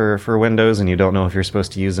boards for windows, and you don't know if you're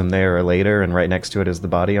supposed to use them there or later. And right next to it is the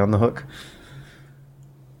body on the hook.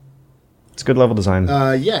 It's good level design.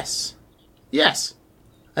 Yes.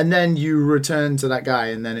 And then you return to that guy,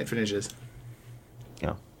 and then it finishes.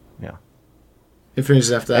 Yeah. It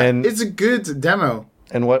finishes after that. And it's a good demo.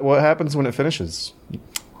 And what happens when it finishes?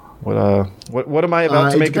 What am I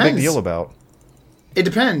about to make a big deal about? It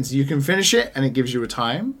depends. You can finish it, and it gives you a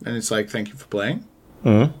time, and it's like, "Thank you for playing."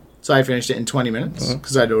 Mm-hmm. So I finished it in 20 minutes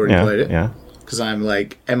because I'd already played it. Yeah. Because I'm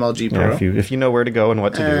like MLG Pro. Yeah, if you know where to go and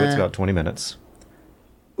what to do, it's about 20 minutes.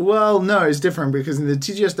 Well, no, it's different because in the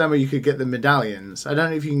TGS demo you could get the medallions. I don't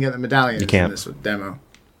know if you can get the medallions in this demo.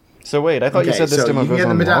 So wait, I thought you said this demo goes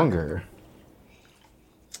on longer.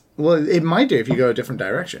 Well, it might do if you go a different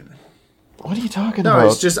direction. What are you talking No, about?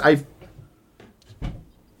 it's just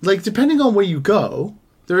like depending on where you go,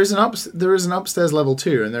 there is an upstairs level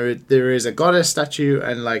too, and there is a goddess statue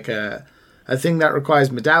and like a thing that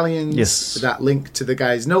requires medallions. Yes. That link to the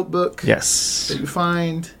guy's notebook. Yes. That you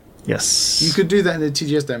find. Yes. You could do that in the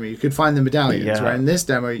TGS demo. You could find the medallions, Yeah. right? In this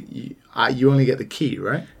demo, you only get the key,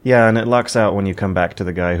 right? Yeah, and it locks out when you come back to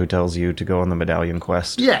the guy who tells you to go on the medallion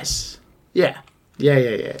quest. Yes. Yeah.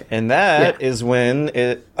 Yeah. And that is when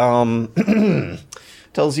it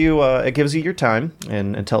tells you, it gives you your time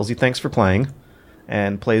and tells you thanks for playing,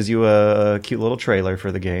 and plays you a cute little trailer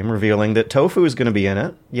for the game, revealing that Tofu is going to be in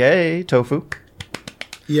it. Yay, Tofu.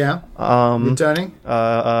 Yeah. Returning.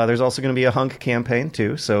 There's also going to be a hunk campaign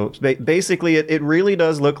too. So basically, it really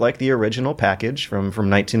does look like the original package from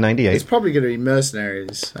 1998. It's probably going to be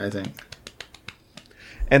mercenaries, I think.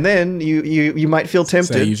 And then you might feel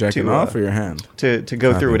tempted Say you jacking to off or your hand? to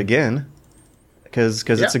go through it again, because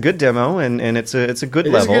it's a good demo and it's a good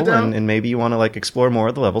level, and maybe you want to like explore more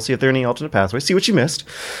of the level, see if there are any alternate pathways, see what you missed.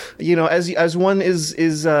 You know, as one is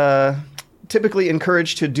typically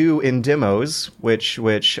encouraged to do in demos, which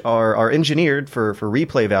are engineered for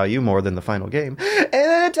replay value more than the final game. And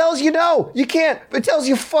then it tells you no, you can't. It tells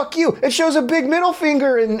you fuck you. It shows a big middle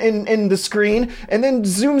finger in the screen, and then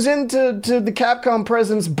zooms into the Capcom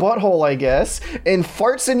president's butthole, I guess, and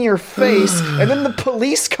farts in your face, and then the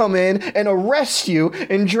police come in and arrest you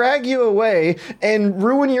and drag you away and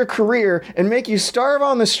ruin your career and make you starve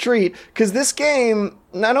on the street, because this game...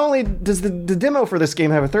 Not only does the demo for this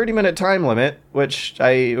game have a 30-minute time limit, which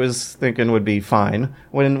I was thinking would be fine.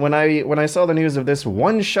 When I saw the news of this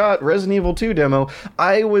one-shot Resident Evil 2 demo,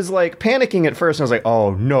 I was like panicking at first. And I was like,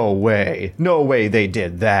 oh, no way they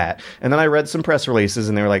did that. And then I read some press releases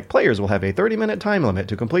and they were like, players will have a 30-minute time limit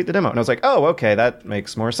to complete the demo. And I was like, oh, okay, that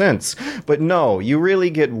makes more sense. But no, you really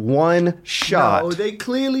get one shot. No, they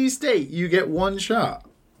clearly state you get one shot.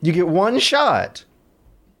 You get one shot.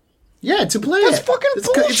 Yeah, to play That's it. fucking It's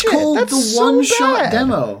bullshit. called That's the so one-shot bad.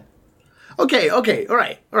 demo. Okay, all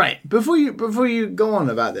right. Before you go on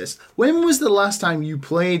about this, when was the last time you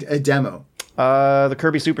played a demo? The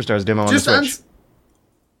Kirby Superstars demo on the Switch.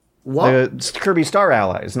 What? The Kirby Star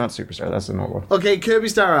Allies, not Superstar. That's the normal. Okay, Kirby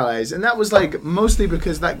Star Allies, and that was like mostly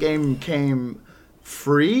because that game came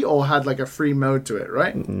free or had like a free mode to it,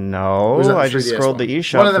 right? No, was that the I just 3DS scrolled one? the One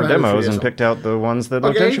eShop of them for had a demos 3DS and one. picked out the ones that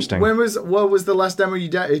looked Okay, interesting. what was the last demo you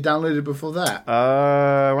downloaded before that?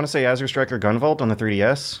 I want to say Azure Striker Gunvolt on the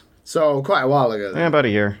 3DS. So quite a while ago. Then. Yeah, about a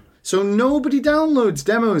year. So nobody downloads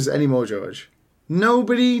demos anymore, George.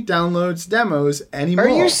 Nobody downloads demos anymore. Are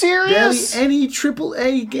you serious? Barely any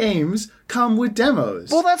AAA games come with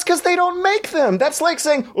demos. Well, that's because they don't make them. That's like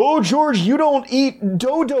saying, oh, George, you don't eat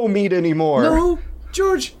dodo meat anymore. No,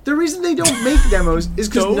 George, the reason they don't make demos is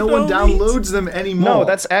because no one downloads them anymore. No,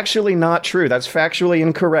 that's actually not true. That's factually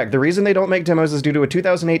incorrect. The reason they don't make demos is due to a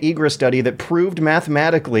 2008 IGRA study that proved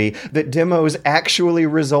mathematically that demos actually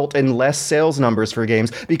result in less sales numbers for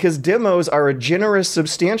games, because demos are a generous,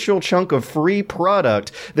 substantial chunk of free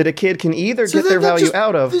product that a kid can either get their value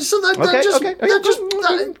out of. So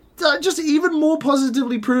that just even more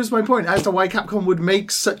positively proves my point as to why Capcom would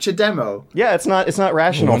make such a demo. Yeah, it's not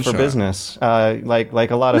rational One for shot. business.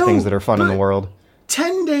 Like a lot of No, things that are fun in but- the world.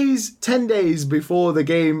 10 days before the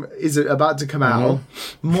game is about to come out,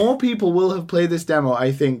 more people will have played this demo,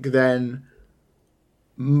 I think, than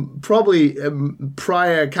probably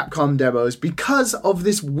prior Capcom demos, because of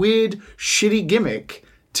this weird, shitty gimmick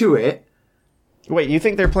to it. Wait, you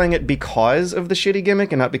think they're playing it because of the shitty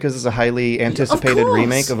gimmick and not because it's a highly anticipated course.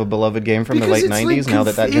 remake of a beloved game from Because the late it's 90s, like now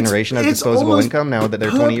that generation has it's disposable almost income, now that they're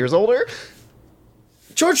 20 years older?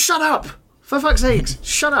 George, shut up! For fuck's sakes,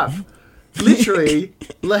 shut up! Literally,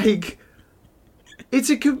 like, it's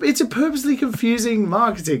a purposely confusing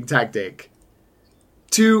marketing tactic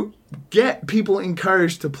to get people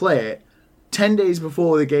encouraged to play it 10 days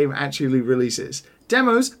before the game actually releases.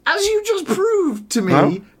 Demos, as you just proved to me,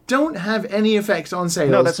 Huh? don't have any effect on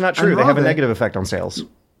sales. No, that's not true. and They have a rather- negative effect on sales.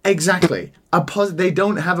 Exactly. They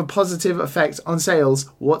don't have a positive effect on sales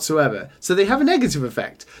whatsoever. So they have a negative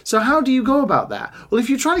effect. So how do you go about that? Well, if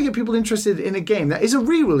you're trying to get people interested in a game that is a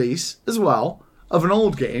re-release as well of an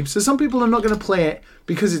old game, so some people are not going to play it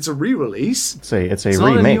because it's a re-release. It's a It's remake.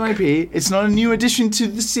 not a new IP. It's not a new addition to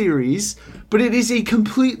the series, but it is a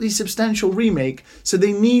completely substantial remake. So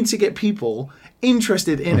they need to get people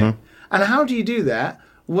interested in it. And how do you do that?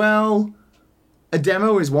 Well, a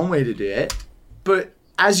demo is one way to do it, but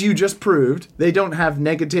as you just proved, they don't have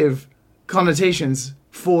negative connotations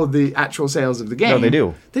for the actual sales of the game. No, they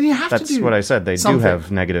do. Then you have That's to do what I said. They something. do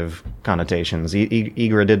have negative connotations.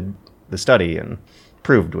 IGRA did the study, and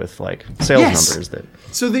proved with like sales Yes. numbers that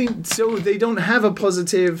So they don't have a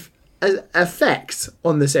positive effect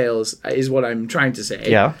on the sales, is what I'm trying to say.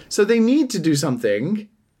 Yeah. So they need to do something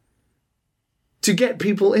to get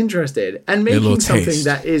people interested, and little making something taste.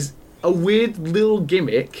 that is a weird little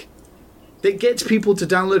gimmick that gets people to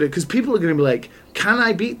download it, because people are going to be like, can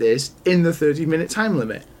I beat this in the 30-minute time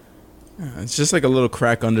limit? It's just like a little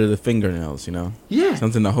crack under the fingernails, you know? Yeah.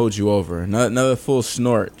 Something to hold you over. Not another full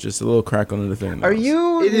snort, just a little crack under the fingernails. Are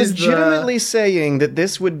you It is legitimately saying that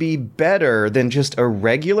this would be better than just a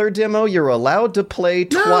regular demo you're allowed to play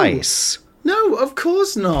No. twice? No, of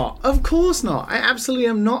course not. Of course not. I absolutely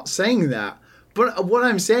am not saying that. But what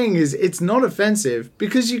I'm saying is it's not offensive,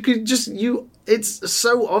 because you could just it's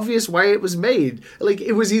so obvious why it was made. Like,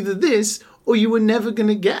 it was either this or you were never going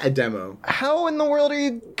to get a demo. How in the world are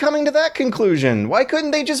you coming to that conclusion? Why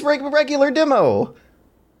couldn't they just make a regular demo?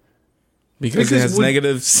 Because it has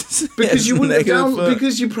negatives. Because you wouldn't have negative,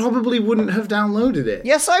 because you probably wouldn't have downloaded it.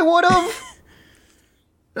 Yes, I would have.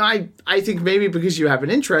 I think maybe because you have an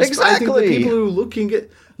interest. But I think Exactly. the people who are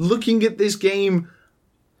looking at this game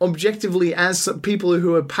objectively as some people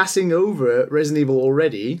who are passing over Resident Evil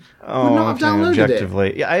already would not have downloaded it.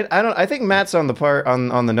 objectively. Yeah, I don't. I think Matt's on the part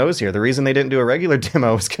on the nose here. The reason they didn't do a regular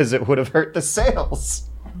demo is because it would have hurt the sales.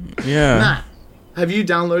 Yeah. Matt, have you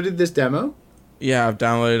downloaded this demo? Yeah, I've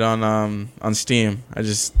downloaded on Steam. I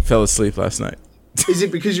just fell asleep last night. Is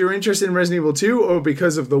it because you're interested in Resident Evil 2 or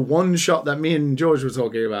because of the one shot that me and George were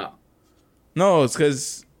talking about? No, it's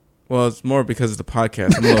because, well, it's more because of the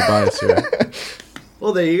podcast. I'm a little biased here.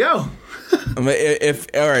 Well, there you go.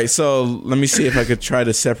 All right, so let me see if I could try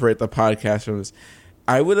to separate the podcast from this.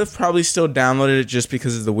 I would have probably still downloaded it just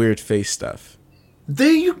because of the weird face stuff.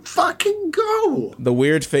 There you fucking go. The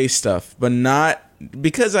weird face stuff, but not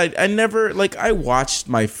because I never, like, I watched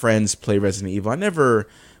my friends play Resident Evil. I never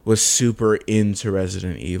was super into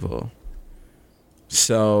Resident Evil.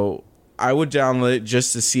 So I would download it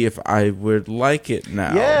just to see if I would like it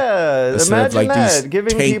now. Yeah, Instead of, imagine like, that. these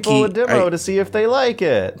Giving people a tanky- demo to see if they like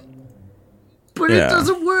it. But Yeah. it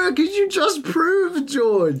doesn't work, as you just proved,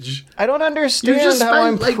 George. I don't You understand just how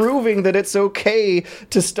I'm spent, like- proving that it's okay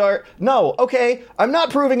to start. No, okay, I'm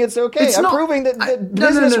not proving it's okay. It's I'm not- proving that, no,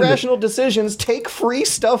 business no. rational decisions take free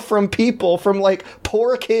stuff from people, from like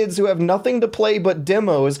poor kids who have nothing to play but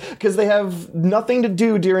demos because they have nothing to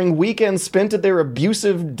do during weekends spent at their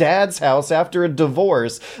abusive dad's house after a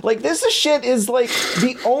divorce. Like, this shit is like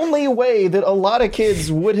the only way that a lot of kids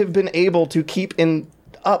would have been able to keep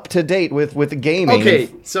up to date with gaming. Okay,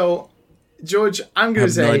 so, George, I'm I going to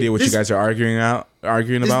have say... no idea what this- you guys are arguing about,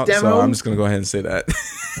 so demo- I'm just going to go ahead and say that.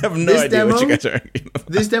 I have no This idea what you demo- guys are arguing about.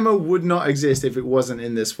 This demo would not exist if it wasn't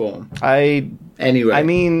in this form. I Anyway.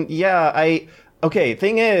 mean, yeah, okay,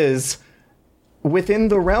 thing is, within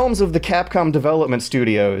the realms of the Capcom development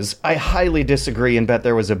studios, I highly disagree and bet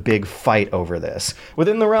there was a big fight over this.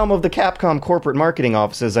 Within the realm of the Capcom corporate marketing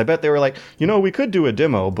offices, I bet they were like, we could do a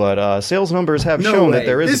demo, but sales numbers have shown that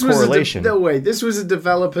there is This a was correlation. no way. This was a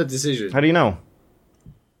developer decision. How do you know?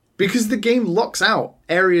 Because the game locks out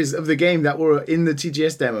areas of the game that were in the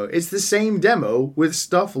TGS demo. It's the same demo with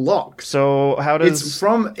stuff locked. So how does...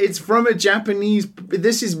 It's from a Japanese...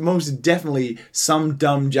 This is most definitely some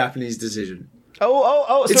dumb Japanese decision.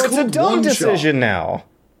 So It's it's a called dumb one decision shot. now.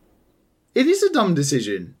 It is a dumb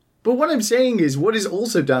decision. But what I'm saying is, what is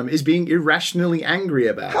also dumb is being irrationally angry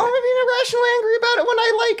about How am it. I being irrationally angry about it when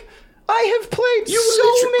I have played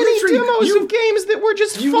so many literally- demos of games that were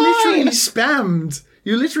just You fine. literally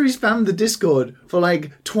spammed the Discord for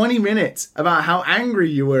like 20 minutes about how angry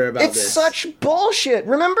you were about It's this. such bullshit.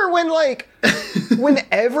 Remember when, when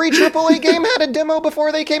every AAA game had a demo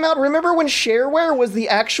before they came out? Remember when shareware was the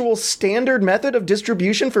actual standard method of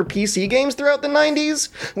distribution for PC games throughout the 90s?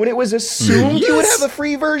 When it was assumed you would have a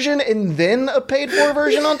free version and then a paid-for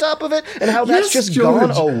version on top of it? And how that's Yes, just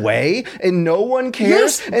George. gone away and no one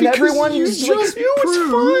cares? Yes, and because everyone you is like, just it's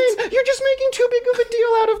proved- fine. You're just making too big of a deal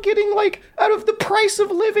out of getting, out of the price of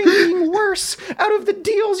living being worse, out of the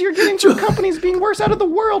deals you're getting from companies being worse, out of the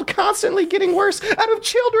world constantly getting worse, out of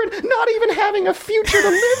children not even having a future to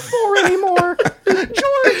live for anymore.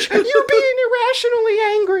 George, you're being irrationally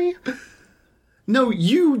angry. No,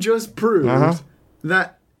 you just proved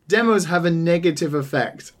that demos have a negative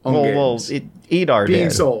effect on games Eat our being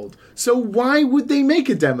dead. sold. So why would they make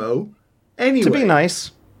a demo anyway? To be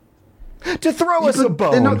nice. To throw us a But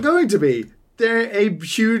bone. they're not going to be. They're a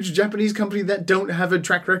huge Japanese company that don't have a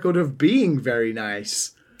track record of being very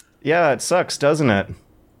nice. Yeah, it sucks, doesn't it?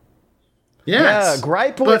 Yes. Yeah,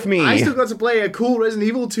 gripe But with me. I still got to play a cool Resident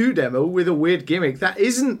Evil 2 demo with a weird gimmick that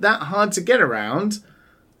isn't that hard to get around.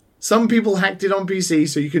 Some people hacked it on PC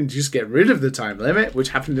so you can just get rid of the time limit, which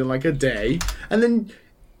happened in like a day. And then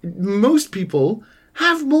most people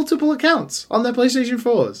have multiple accounts on their PlayStation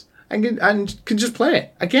 4s and can just play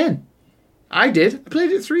it again. I did. I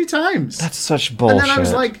played it 3 times. That's such bullshit. And then I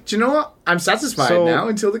was like, do you know what? I'm satisfied now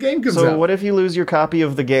until the game comes out. So what if you lose your copy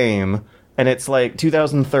of the game and it's like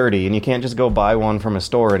 2030 and you can't just go buy one from a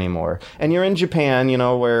store anymore? And you're in Japan, you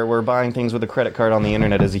know, where buying things with a credit card on the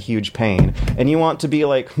internet is a huge pain. And you want to be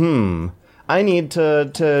like, I need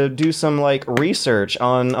to do some like research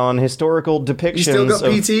on historical depictions. You still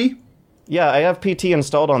got PT? Yeah, I have PT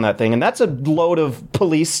installed on that thing, and that's a load of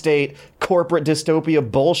police state corporate dystopia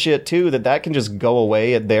bullshit too, that can just go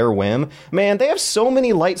away at their whim. Man, they have so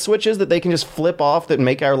many light switches that they can just flip off that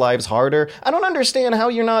make our lives harder. I don't understand how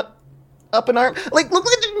you're not up in arms. Like, look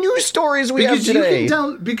at the news stories we have today.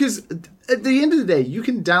 Because at the end of the day, you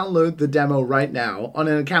can download the demo right now on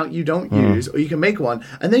an account you don't use, or you can make one,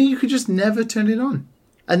 and then you could just never turn it on.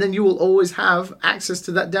 And then you will always have access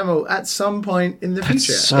to that demo at some point in the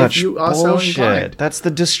future. Such if you are bullshit. So inclined. That's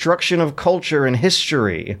the destruction of culture and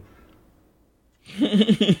history.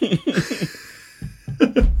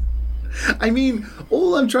 I mean,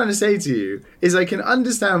 all I'm trying to say to you is I can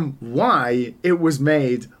understand why it was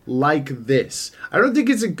made like this. I don't think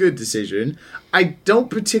it's a good decision. I don't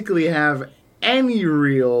particularly have any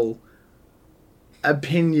real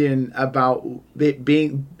opinion about it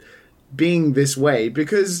being this way,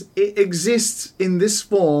 because it exists in this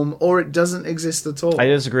form or it doesn't exist at all. I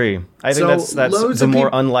disagree. I think that's the more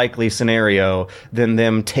unlikely scenario than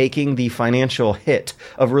them taking the financial hit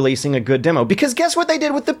of releasing a good demo. Because guess what they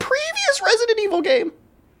did with the previous Resident Evil game?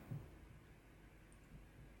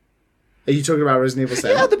 Are you talking about Resident Evil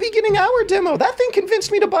 7? Yeah, the beginning hour demo. That thing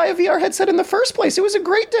convinced me to buy a VR headset in the first place. It was a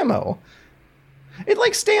great demo. It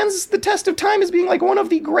like stands the test of time as being like one of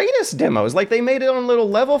the greatest demos. Like they made it on a little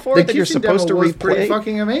level for it that you're supposed to replay. Pretty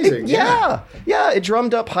fucking amazing. Yeah, it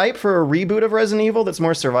drummed up hype for a reboot of Resident Evil that's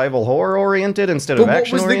more survival horror oriented instead of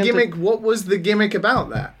action oriented. What was the gimmick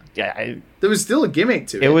about that? Yeah, there was still a gimmick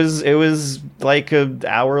to it. It was like an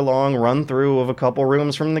hour-long run-through of a couple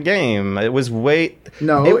rooms from the game. It was it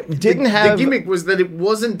didn't have... The gimmick was that it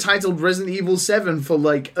wasn't titled Resident Evil 7 for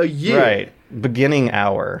like a year. Right, beginning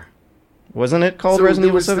hour. Wasn't it called Resident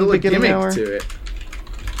Evil 7 Beginning Hour? To it.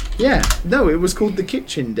 Yeah, no, it was called the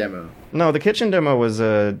Kitchen Demo. No, the Kitchen Demo was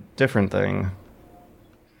a different thing.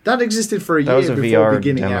 That existed for a year was a before VR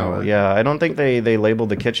Beginning demo. Hour. Yeah, I don't think they labeled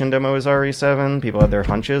the Kitchen Demo as RE7. People had their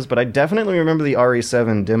hunches, but I definitely remember the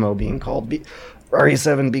RE7 demo being called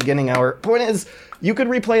RE7 Beginning Hour. Point is, you could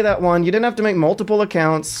replay that one. You didn't have to make multiple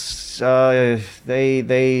accounts.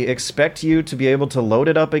 They expect you to be able to load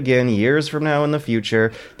it up again years from now in the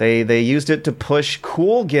future. They used it to push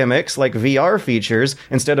cool gimmicks like VR features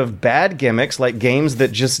instead of bad gimmicks like games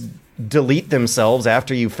that just delete themselves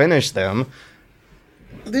after you finish them.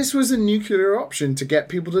 This was a nuclear option to get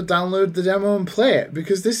people to download the demo and play it,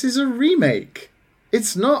 because this is a remake.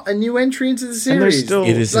 It's not a new entry into the series.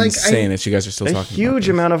 It is insane that you guys are still talking about this. A huge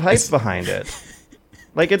amount of hype behind it.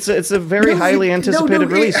 Like, it's a very highly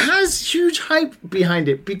anticipated release. It has huge hype behind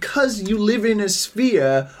it because you live in a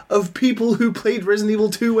sphere of people who played Resident Evil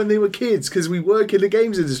 2 when they were kids, because we work in the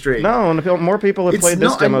games industry. No, more people have played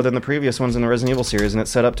this demo than the previous ones in the Resident Evil series, and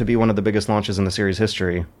it's set up to be one of the biggest launches in the series'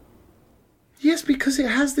 history. Yes, because it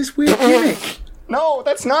has this weird gimmick. No,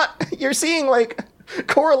 that's not... You're seeing, like,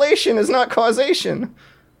 correlation is not causation.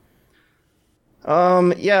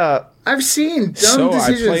 Yeah... I've seen dumb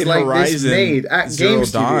decisions like this made at game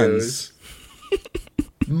studios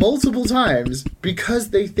multiple times because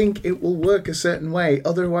they think it will work a certain way,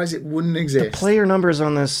 otherwise it wouldn't exist. The player numbers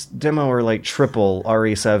on this demo are like triple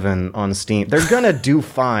RE7 on Steam. They're gonna do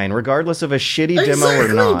fine, regardless of a shitty demo or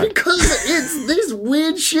not. Because it's this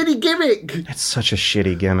weird shitty gimmick. It's such a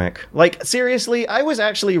shitty gimmick. Like, seriously, I was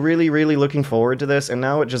actually really, really looking forward to this, and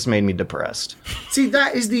now it just made me depressed. See,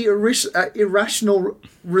 that is the irrational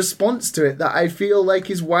response to it that I feel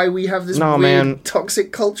like is why we have this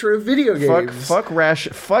toxic culture of video games.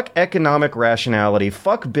 Fuck economic rationality.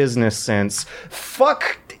 Fuck business sense.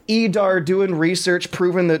 Fuck EDAR doing research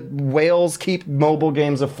proving that whales keep mobile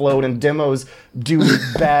games afloat and demos do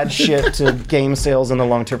bad shit to game sales in the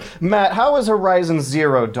long term. Matt, how is Horizon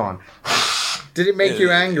Zero Dawn? Did it make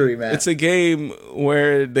you angry, Matt? It's a game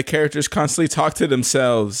where the characters constantly talk to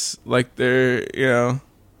themselves like they're,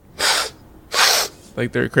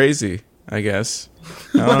 like they're crazy, I guess.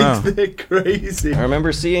 I don't know. They're crazy. I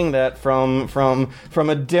remember seeing that from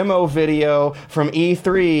a demo video from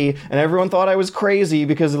E3, and everyone thought I was crazy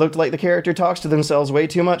because it looked like the character talks to themselves way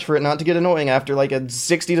too much for it not to get annoying after like a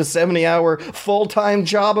 60 to 70 hour full-time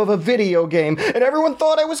job of a video game, and everyone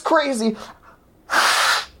thought I was crazy.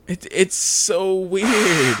 It's so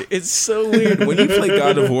weird. It's so weird. When you play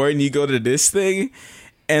God of War and you go to this thing,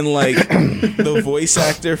 and like the voice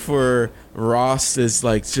actor for Ross is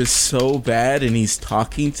like just so bad, and he's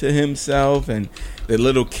talking to himself, and the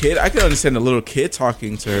little kid, I can understand the little kid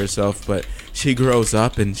talking to herself, but she grows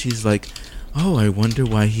up and she's like, oh, I wonder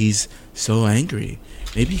why he's so angry.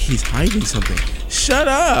 Maybe he's hiding something. Shut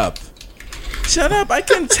up. Shut up! I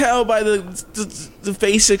can tell by the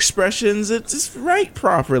face expressions it's just right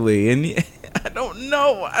properly, and I don't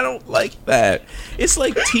know. I don't like that. It's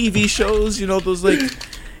like TV shows, you know, those like it's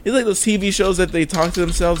like those TV shows that they talk to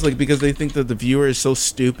themselves, like because they think that the viewer is so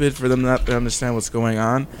stupid for them not to understand what's going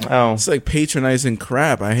on. Oh, it's like patronizing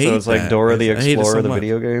crap. I hate. So it's like Dora the Explorer, the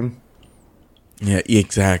video game. Yeah,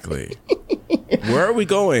 exactly. Where are we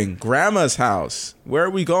going? Grandma's house. Where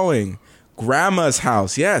are we going? Grandma's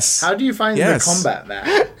house. Yes. How do you find the combat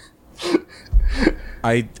there?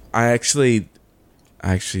 I actually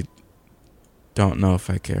don't know if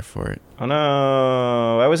I care for it. Oh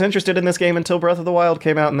no! I was interested in this game until Breath of the Wild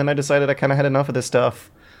came out, and then I decided I kind of had enough of this stuff.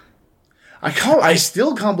 I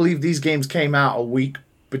still can't believe these games came out a week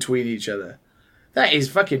between each other. That is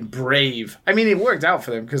fucking brave. I mean, it worked out for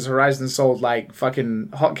them because Horizon sold like fucking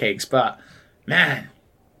hotcakes, but man,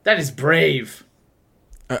 that is brave.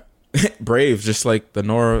 Brave, just like the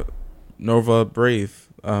Nova Brave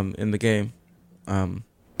in the game.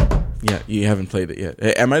 Yeah, you haven't played it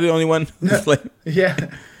yet. Am I the only one? Yeah,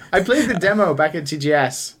 I played the demo back at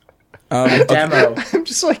TGS. Demo. I'm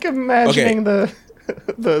just like imagining the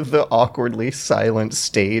awkwardly silent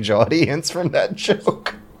stage audience from that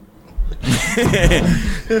joke.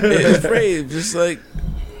 It's brave, just like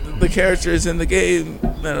the characters in the game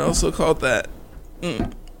that are also called that.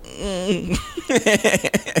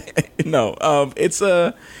 No, it's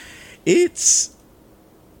a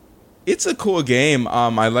cool game.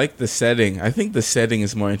 I like the setting. I think the setting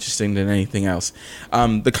is more interesting than anything else.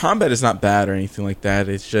 The combat is not bad or anything like that.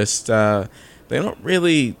 It's just they don't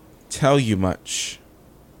really tell you much.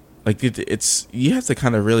 Like it's you have to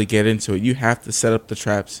kind of really get into it. You have to set up the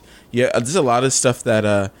traps. Yeah, there's a lot of stuff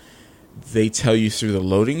that they tell you through the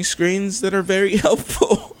loading screens that are very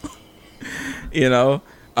helpful. You know.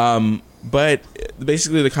 But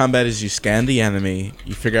basically the combat is you scan the enemy,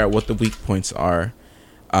 you figure out what the weak points are.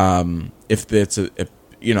 If it's a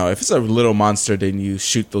little monster, then you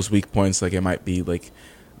shoot those weak points. Like it might be like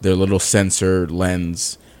their little sensor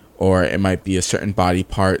lens, or it might be a certain body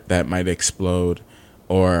part that might explode,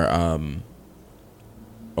 or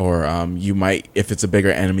you might, if it's a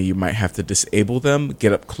bigger enemy, you might have to disable them,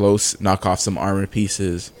 get up close, knock off some armor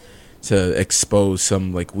pieces to expose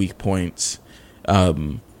some like weak points.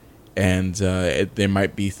 There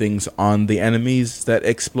might be things on the enemies that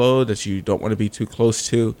explode that you don't want to be too close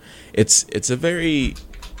to. It's a very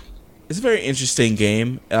interesting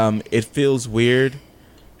game. It feels weird,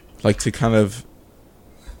 like to kind of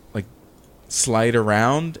like slide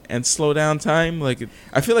around and slow down time. Like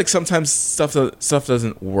I feel like sometimes stuff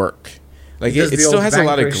doesn't work. Like it still has a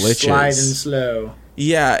lot of glitches. Slide and slow.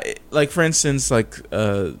 Yeah, like for instance, like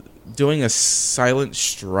doing a silent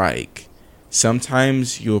strike.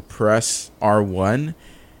 Sometimes you'll press R1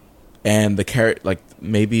 and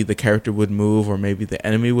maybe the character would move, or maybe the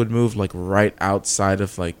enemy would move like right outside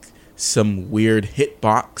of like some weird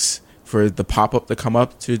hitbox for the pop-up to come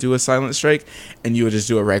up to do a silent strike, and you would just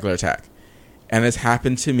do a regular attack. And it's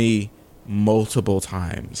happened to me multiple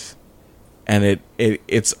times. And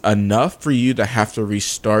it's enough for you to have to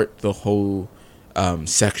restart the whole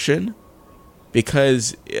section.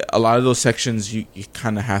 Because a lot of those sections you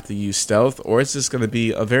kind of have to use stealth, or it's just going to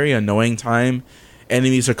be a very annoying time.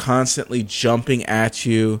 Enemies are constantly jumping at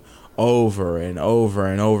you over and over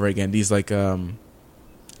and over again. These like I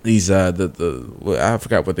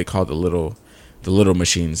forgot what they call the little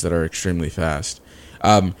machines that are extremely fast.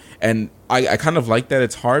 And I kind of like that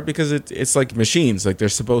it's hard because it's like machines. Like they're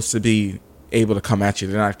supposed to be able to come at you.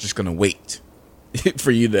 They're not just going to wait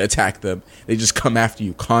for you to attack them. They just come after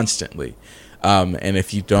you constantly. And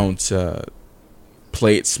if you don't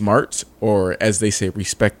play it smart, or as they say,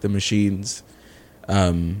 respect the machines,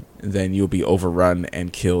 then you'll be overrun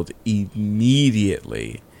and killed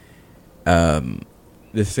immediately. The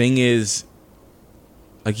thing is,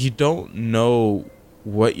 like, you don't know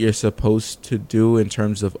what you're supposed to do in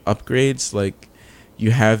terms of upgrades. Like,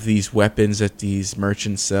 you have these weapons at these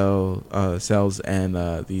merchant cells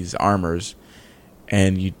and these armors.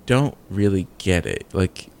 and you don't really get it.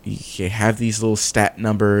 Like, you have these little stat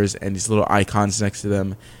numbers and these little icons next to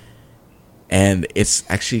them, and it's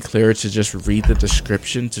actually clearer to just read the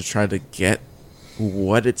description to try to get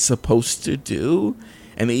what it's supposed to do.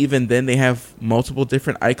 And even then, they have multiple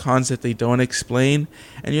different icons that they don't explain,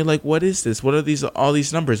 and you're like, what is this? What are all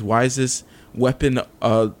these numbers? Why is this weapon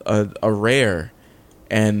a rare,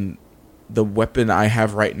 and the weapon I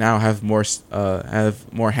have right now have more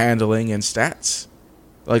handling and stats?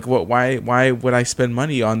 Like, what? Why would I spend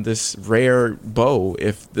money on this rare bow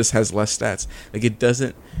if this has less stats? Like, it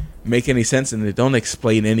doesn't make any sense, and they don't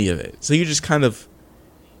explain any of it. So you just kind of,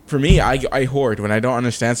 for me, I hoard. When I don't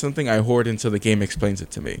understand something, I hoard until the game explains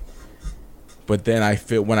it to me. But then I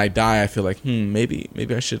feel, when I die, I feel like, maybe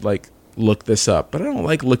I should like look this up. But I don't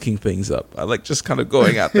like looking things up. I like just kind of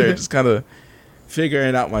going out there, just kind of figuring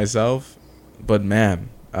it out myself. But man,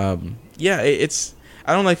 it's.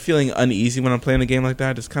 I don't like feeling uneasy when I'm playing a game like that.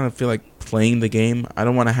 I just kind of feel like playing the game. I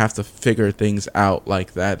don't want to have to figure things out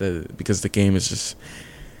like that because the game is just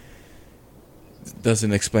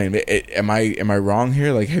doesn't explain. Am I wrong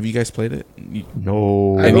here? Like, have you guys played it?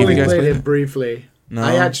 No. I've only guys played played it briefly. No.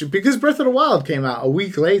 I actually, because Breath of the Wild came out a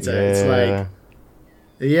week later. Yeah. It's like,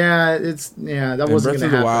 that In wasn't Breath going of to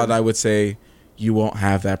the Wild, happen. I would say you won't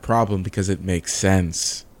have that problem because it makes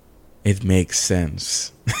sense. It makes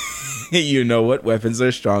sense. You know what weapons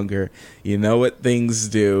are stronger. You know what things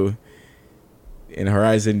do. In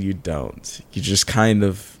Horizon, you don't. You're just kind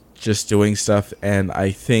of just doing stuff. And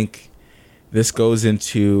I think this goes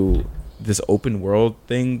into this open world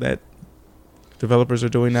thing that developers are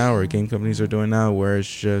doing now, or game companies are doing now, where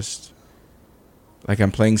it's just like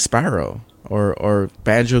I'm playing Spyro or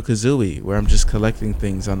Banjo-Kazooie, where I'm just collecting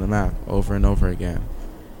things on the map over and over again.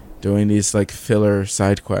 Doing these like filler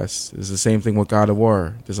side quests. It's the same thing with God of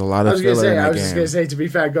War. There's a lot of filler in that game. I was just going to say, to be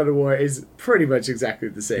fair, God of War is pretty much exactly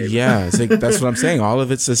the same. Yeah, it's like, that's what I'm saying. All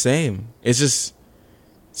of it's the same. It's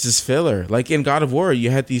just filler. Like in God of War,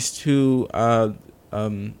 you had these two, I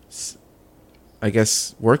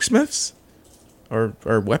guess, worksmiths or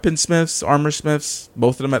weaponsmiths, armorsmiths,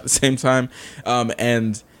 both of them at the same time,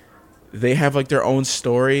 and they have like their own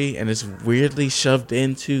story, and it's weirdly shoved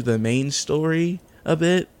into the main story a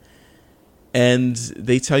bit. And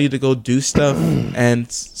they tell you to go do stuff,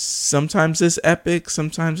 and sometimes it's epic,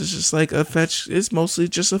 sometimes it's just like a fetch. It's mostly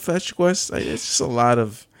just a fetch quest. It's just a lot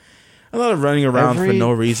of running around for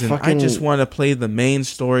no reason. I just want to play the main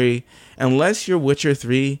story. Unless you're Witcher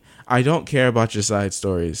 3, I don't care about your side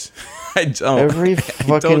stories. I don't. Every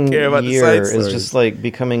I don't care about year the side is stories. just like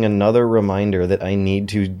becoming another reminder that I need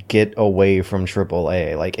to get away from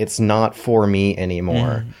AAA. Like, it's not for me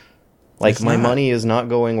anymore. Like, my money is not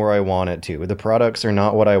going where I want it to. The products are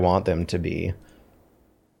not what I want them to be.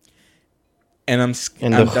 And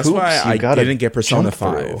that's why I didn't get Persona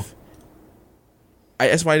 5.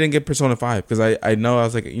 That's why I didn't get Persona 5, because I know, I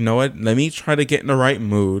was like, you know what? Let me try to get in the right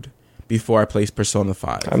mood before I play Persona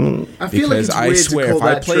 5. I feel like it's weird to call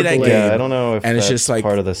that AAA. Yeah, I don't know if and that's it's just like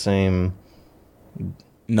part of the same.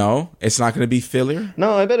 No, it's not going to be filler.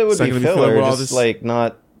 No, I bet it would be filler. with all Just this. like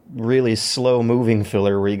not really slow moving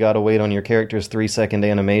filler where you gotta wait on your character's 3-second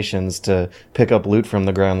animations to pick up loot from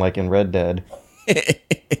the ground like in Red Dead.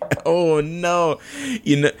 Oh no,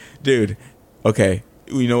 dude. Okay,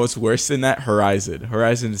 you know what's worse than that? Horizon.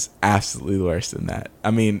 Horizon is absolutely worse than that.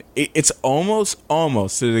 I mean, it's almost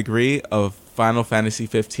to the degree of Final Fantasy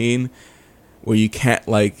 15, where you can't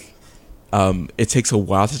like. It takes a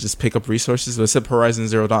while to just pick up resources. But except Horizon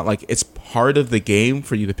Zero Dawn, like, it's part of the game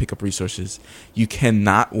for you to pick up resources. You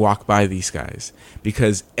cannot walk by these guys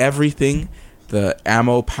because everything, the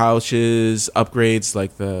ammo pouches, upgrades,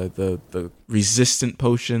 like the resistant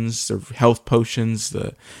potions, the health potions,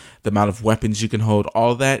 the amount of weapons you can hold,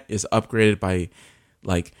 all that is upgraded by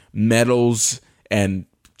like metals and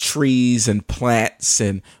trees and plants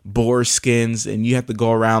and boar skins, and you have to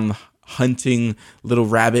go around hunting little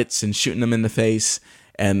rabbits and shooting them in the face,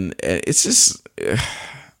 and it's just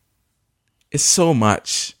it's so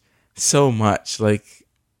much like,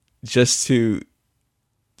 just to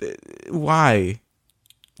why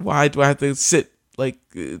do I have to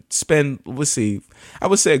spend, let's see, I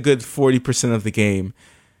would say a good 40% of the game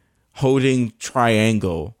holding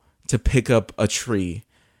triangle to pick up a tree,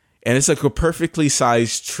 and it's like a perfectly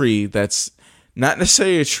sized tree that's not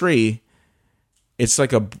necessarily a tree. It's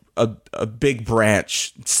like a big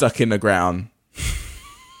branch stuck in the ground.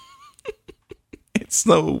 It's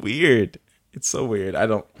so weird. It's so weird. I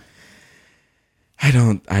don't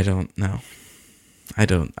know. I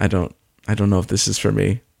don't know if this is for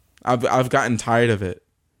me. I've gotten tired of it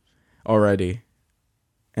already,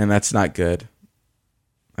 and that's not good.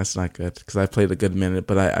 That's not good because I played a good minute,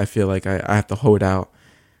 but I feel like I have to hold out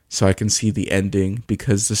so I can see the ending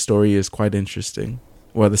because the story is quite interesting.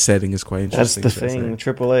 Well, the setting is quite interesting. That's the thing.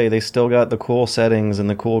 AAA, they still got the cool settings and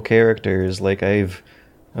the cool characters. Like I've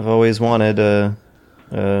always wanted a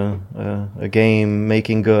game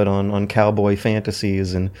making good on cowboy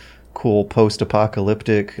fantasies and cool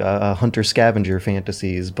post-apocalyptic hunter-scavenger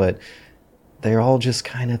fantasies, but they're all just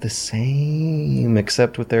kind of the same,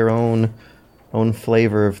 except with their own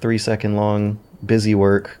flavor of 3-second long busy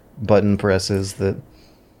work button presses that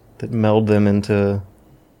meld them into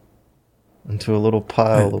a little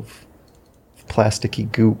pile of plasticky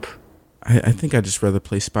goop. I think I'd just rather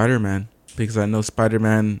play Spider-Man because I know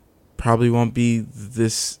Spider-Man probably won't be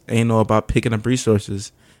this anal about picking up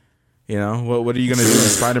resources. You know, what are you gonna do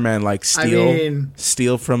with Spider-Man? Like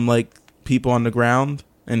steal from like people on the ground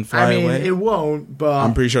and fly away? It won't, but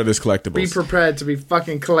I'm pretty sure there's collectibles. Be prepared to be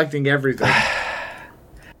fucking collecting everything.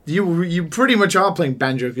 You pretty much are playing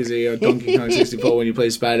Banjo-Kazooie or Donkey Kong 64 when you play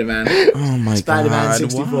Spider-Man. Oh my Spider-Man god,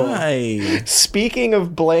 64. why? Speaking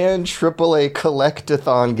of bland AAA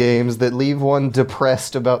collectathon games that leave one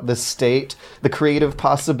depressed about the state, the creative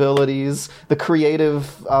possibilities, the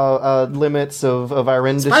creative limits of our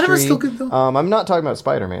industry. Spider-Man's still good, though. I'm not talking about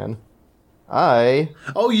Spider-Man.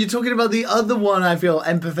 Oh, you're talking about the other one I feel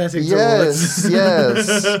empathetic Yes, towards.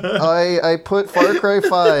 yes. I put Far Cry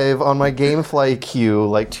 5 on my GameFly queue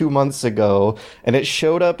like 2 months ago, and it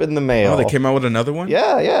showed up in the mail. Oh, they came out with another one?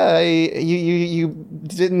 Yeah. You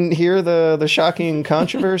didn't hear the shocking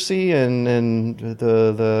controversy and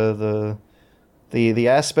the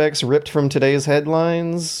aspects ripped from today's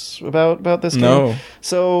headlines about this game? No.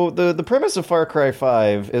 So the premise of Far Cry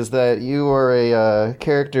 5 is that you are a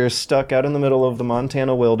character stuck out in the middle of the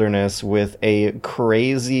Montana wilderness with a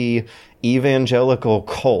crazy evangelical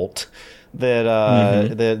cult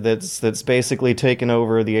that's basically taken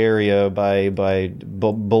over the area by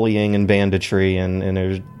bullying and banditry and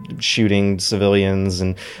are shooting civilians,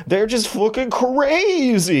 and they're just fucking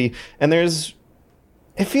crazy. And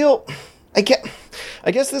I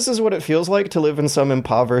guess this is what it feels like to live in some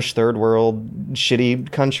impoverished third world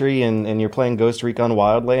shitty country and you're playing Ghost Recon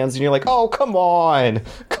Wildlands and you're like, oh, come on.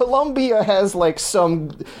 Colombia has like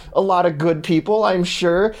a lot of good people, I'm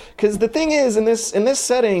sure. Because the thing is, in this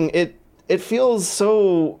setting, it feels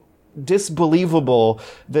so disbelievable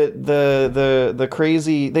that the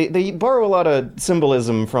crazy they borrow a lot of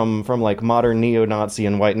symbolism from like modern neo-Nazi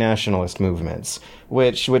and white nationalist movements,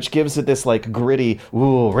 which gives it this like gritty,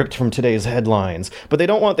 ripped from today's headlines. But they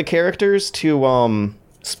don't want the characters to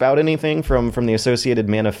spout anything from the associated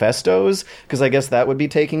manifestos, because I guess that would be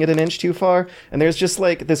taking it an inch too far. And there's just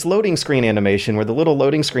like this loading screen animation where the little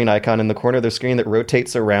loading screen icon in the corner of the screen that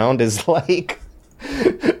rotates around is like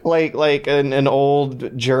like an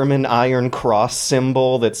old German Iron Cross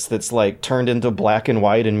symbol that's like turned into black and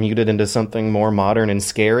white and muted into something more modern and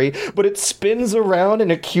scary, but it spins around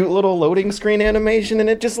in a cute little loading screen animation,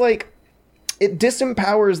 and it just like it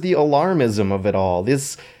disempowers the alarmism of it all.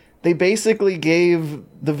 They basically gave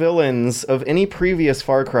the villains of any previous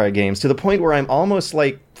Far Cry games to the point where I'm almost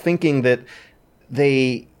like thinking that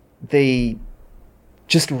they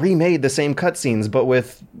just remade the same cutscenes, but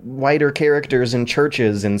with whiter characters in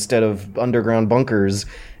churches instead of underground bunkers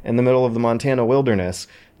in the middle of the Montana wilderness.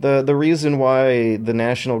 The reason why the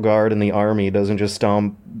National Guard and the Army doesn't just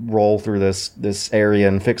roll through this area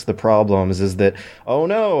and fix the problems is that, oh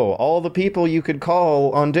no, all the people you could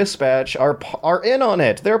call on dispatch are in on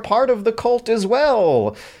it. They're part of the cult as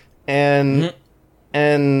well.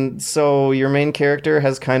 And so your main character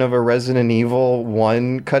has kind of a Resident Evil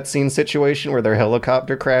 1 cutscene situation where their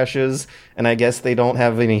helicopter crashes, and I guess they don't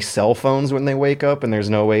have any cell phones when they wake up, and there's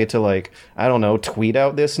no way to, like, I don't know, tweet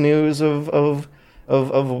out this news of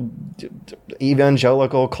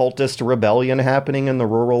evangelical cultist rebellion happening in the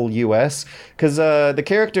rural U.S. Because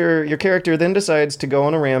your character then decides to go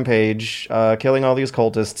on a rampage, killing all these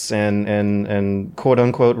cultists and quote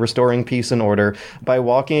unquote restoring peace and order by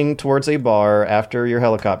walking towards a bar after your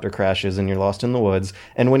helicopter crashes and you're lost in the woods.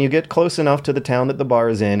 And when you get close enough to the town that the bar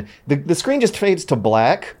is in, the screen just fades to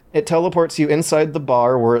black. It teleports you inside the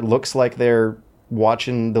bar where it looks like they're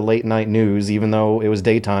watching the late night news, even though it was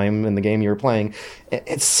daytime in the game you were playing.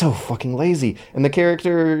 It's so fucking lazy. And the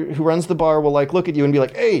character who runs the bar will like look at you and be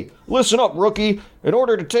like, hey, listen up, rookie. In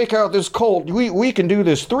order to take out this cult, we can do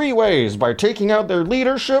this 3 ways: by taking out their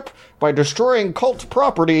leadership, by destroying cult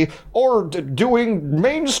property, or doing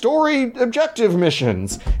main story objective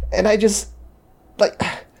missions. And I just, like,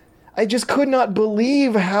 I just could not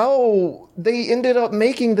believe how they ended up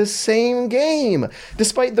making the same game.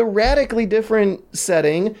 Despite the radically different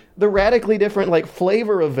setting, the radically different, like,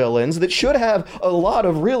 flavor of villains that should have a lot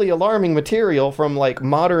of really alarming material from, like,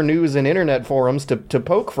 modern news and internet forums to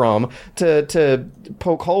poke from, to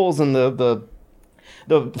poke holes in the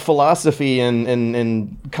philosophy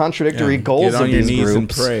and contradictory goals get on of your these knees groups. and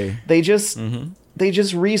pray. They just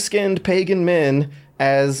reskinned pagan men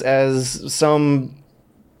as some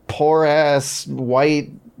poor ass white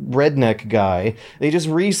redneck guy. They just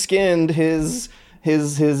reskinned his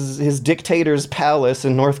dictator's palace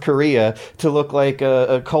in North Korea to look like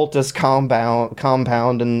a cultist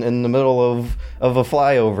compound in the middle of a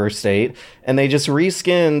flyover state, and they just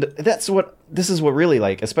reskinned. This is what really,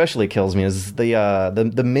 like, especially kills me is the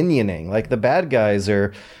minioning. Like, the bad guys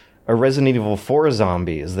are Resident Evil 4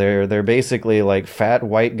 zombies. They're basically like fat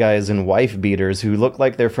white guys and wife beaters who look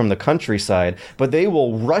like they're from the countryside, but they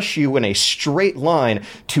will rush you in a straight line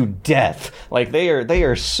to death. Like, they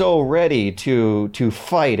are so ready to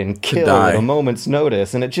fight and kill at a moment's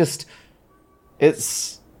notice, and it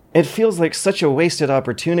feels like such a wasted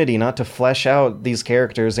opportunity not to flesh out these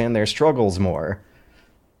characters and their struggles more.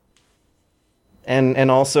 And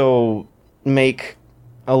also make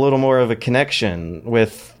a little more of a connection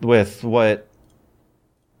with what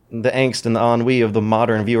the angst and the ennui of the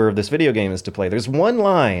modern viewer of this video game is to play. There's one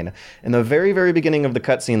line in the very, very beginning of the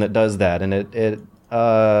cutscene that does that, and it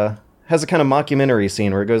has a kind of mockumentary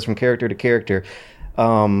scene where it goes from character to character,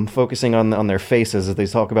 focusing on their faces as they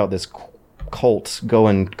talk about this cult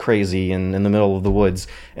going crazy in the middle of the woods.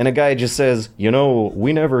 And a guy just says,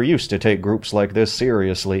 we never used to take groups like this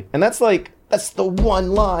seriously. And that's the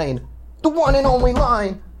one line, the one and only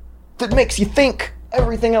line that makes you think.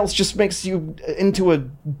 Everything else just makes you into a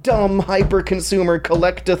dumb hyper-consumer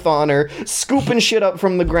collectathoner, scooping shit up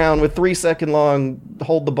from the ground with 3-second long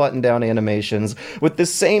hold the button down animations, with the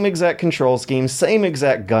same exact control scheme, same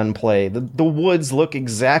exact gunplay. The woods look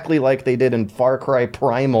exactly like they did in Far Cry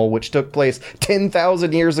Primal, which took place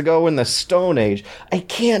 10,000 years ago in the Stone Age. I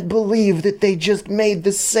can't believe that they just made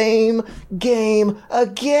the same game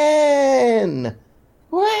again!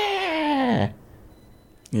 Wah!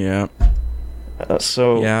 Yeah.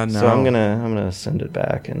 So I'm gonna send it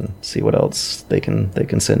back and see what else they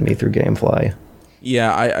can send me through GameFly.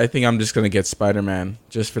 Yeah, I think I'm just gonna get Spider-Man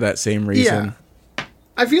just for that same reason. Yeah.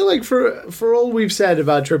 I feel like for all we've said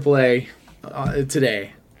about AAA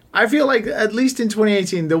today, I feel like at least in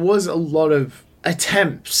 2018 there was a lot of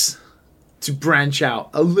attempts to branch out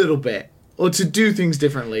a little bit or to do things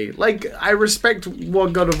differently. Like, I respect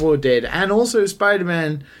what God of War did, and also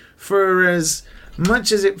Spider-Man, for as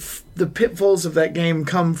much as the pitfalls of that game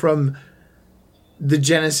come from the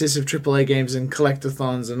genesis of AAA games and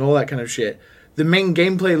collectathons and all that kind of shit, the main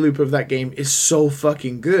gameplay loop of that game is so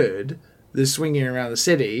fucking good, the swinging around the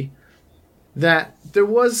city, that there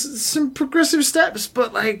was some progressive steps,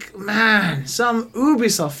 but, like, man, some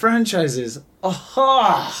Ubisoft franchises,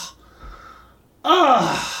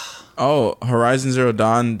 Oh, Horizon Zero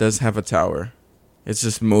Dawn does have a tower. It's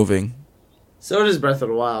just moving. So does Breath of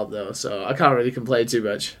the Wild, though, so I can't really complain too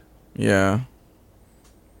much. Yeah.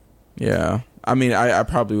 I mean, I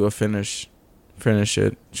probably will finish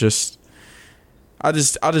it. I'll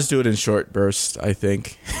just do it in short bursts, I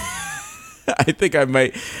think. I think I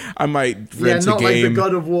might rent a game. Yeah, not like the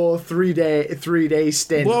God of War 3-day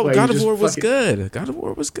stint. Well, God of War was good. God of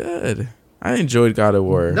War was good. I enjoyed God of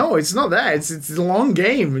War. No, it's not that. It's a long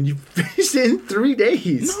game, and you finished it in 3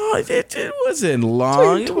 days. No, it wasn't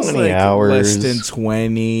long. It was 20 hours. Less than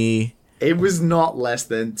 20. It was not less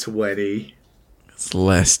than 20. It's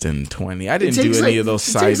less than 20. I didn't do any of those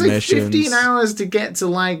side missions. It takes 15 hours to get to,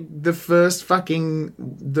 like, the first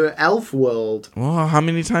the elf world. Well, how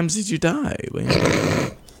many times did you die?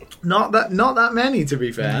 Not that many, to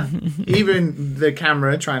be fair. Even the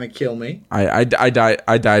camera trying to kill me. I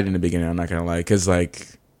died in the beginning, I'm not gonna lie, because,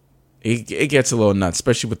 like, it gets a little nuts,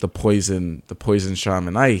 especially with the poison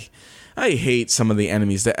shaman. I hate some of the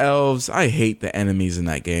enemies. The elves, I hate the enemies in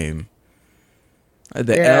that game. Elves,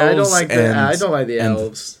 I don't like the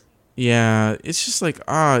elves. Yeah, it's just like,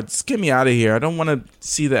 just get me out of here. I don't want to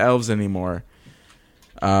see the elves anymore.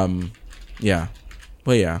 Yeah.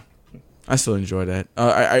 But yeah. I still enjoy that.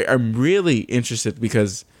 I'm really interested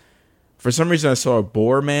because for some reason I saw a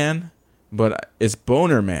Boar Man, but it's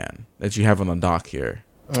Boner Man that you have on the dock here.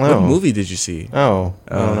 Oh. What movie did you see? Oh,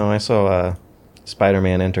 no, I saw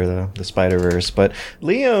Spider-Man Enter the Spider-Verse, but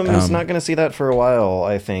Liam is not going to see that for a while,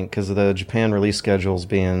 I think, because of the Japan release schedules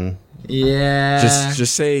being... Yeah.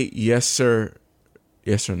 Just say yes, sir.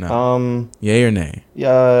 Yes or no. Yay or nay?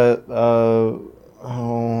 Yeah.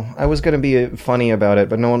 Oh, I was going to be funny about it,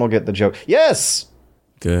 but no one will get the joke. Yes!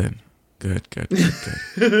 Good.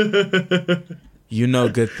 You know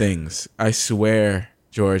good things. I swear,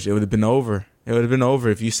 George, it would have been over. It would have been over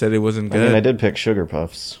if you said it wasn't good. I mean, I did pick Sugar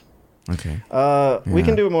Puffs. Okay. We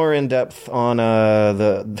can do more in depth on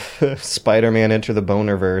the Spider-Man Enter the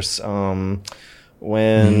Bonerverse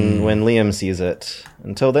when Liam sees it.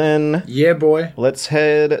 Until then, Yeah, boy. let's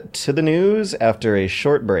head to the news after a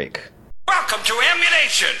short break. Welcome to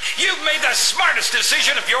Ammunition. You've made the smartest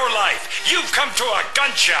decision of your life. You've come to a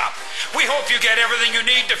gun shop. We hope you get everything you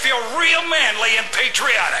need to feel real manly and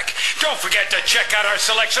patriotic. Don't forget to check out our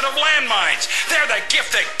selection of landmines. They're the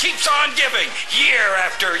gift that keeps on giving year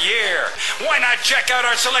after year. Why not check out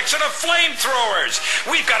our selection of flamethrowers?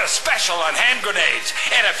 We've got a special on hand grenades.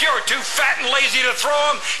 And if you're too fat and lazy to throw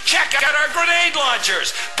them, check out our grenade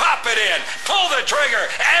launchers. Pop it in, pull the trigger,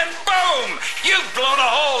 and boom! You've blown a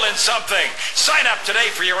hole in something. Sign up today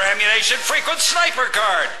for your Ammunition Frequent Sniper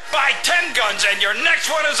card. Buy 10 guns and your next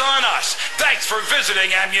one is on us. Thanks for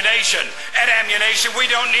visiting Ammunition. At Ammunition, we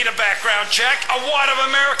don't need a background check, a wad of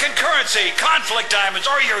American currency, conflict diamonds,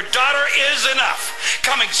 or your daughter is enough.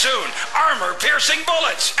 Coming soon, armor-piercing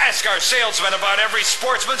bullets. Ask our salesman about every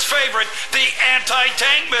sportsman's favorite, the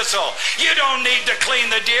anti-tank missile. You don't need to clean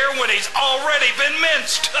the deer when he's already been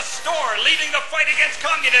minced. The store leading the fight against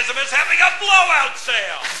communism is having a blowout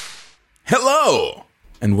sale. Hello,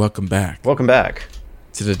 and welcome back Welcome back.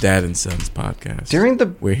 to the Dad and Sons podcast. During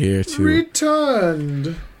the We're here to...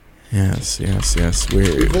 Returned. Yes.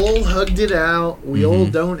 We're... We've all hugged it out. We all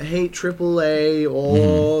don't hate AAA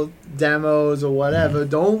or demos or whatever.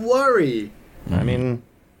 Don't worry. I mean,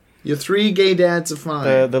 Your 3 gay dads are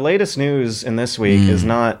fine. the latest news in this week is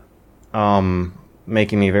not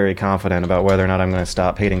making me very confident about whether or not I'm going to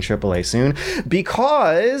stop hating AAA soon.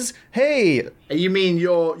 Because, hey, You mean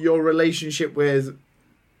your relationship with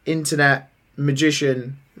internet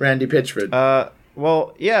magician Randy Pitchford?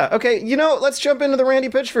 well, yeah, okay, let's jump into the Randy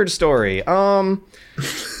Pitchford story.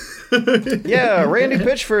 Yeah, Randy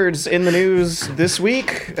Pitchford's in the news this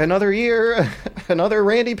week. Another year, another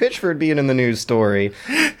Randy Pitchford being in the news story.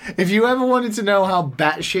 If you ever wanted to know how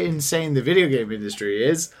batshit insane the video game industry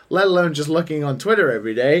is, let alone just looking on Twitter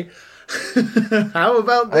every day, how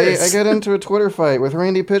about this? I got into a Twitter fight with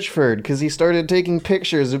Randy Pitchford because he started taking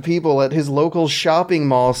pictures of people at his local shopping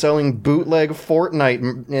mall selling bootleg Fortnite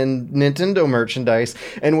and Nintendo merchandise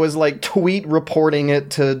and was like tweet reporting it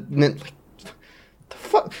to...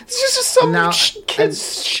 It's just some Now- kid's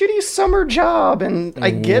shitty summer job, and I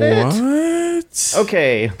get it. What?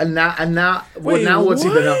 Okay. And now, Wait, what's he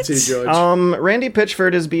been up to, what? George? Randy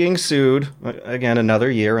Pitchford is being sued. Again,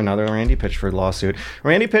 another year, another Randy Pitchford lawsuit.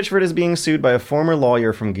 Randy Pitchford is being sued by a former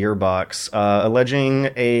lawyer from Gearbox, alleging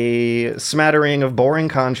a smattering of boring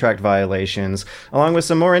contract violations, along with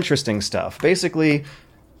some more interesting stuff. Basically,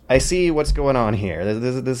 I see what's going on here.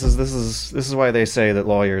 This is why they say that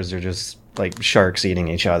lawyers are just like sharks eating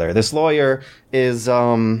each other. This lawyer is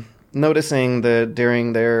noticing that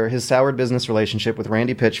during his soured business relationship with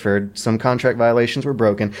Randy Pitchford, some contract violations were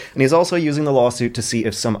broken, and he's also using the lawsuit to see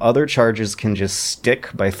if some other charges can just stick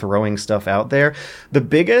by throwing stuff out there. The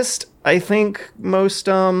biggest, I think, most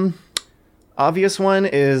obvious one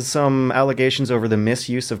is some allegations over the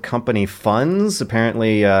misuse of company funds.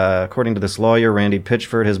 Apparently, according to this lawyer, Randy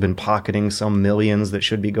Pitchford has been pocketing some millions that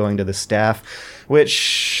should be going to the staff,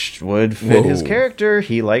 which would fit his character.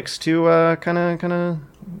 He likes to kind of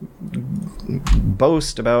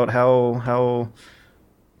boast about how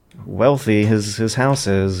wealthy his house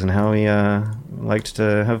is and how he liked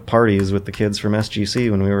to have parties with the kids from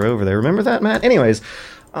SGC when we were over there. Remember that, Matt? Anyways,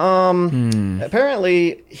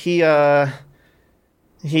 apparently he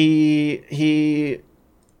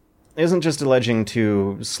isn't just alleging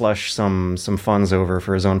to slush some funds over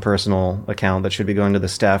for his own personal account that should be going to the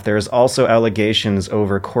staff. There's also allegations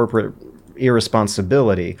over corporate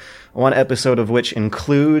irresponsibility, one episode of which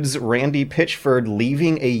includes Randy Pitchford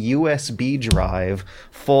leaving a USB drive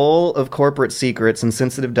full of corporate secrets and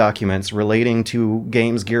sensitive documents relating to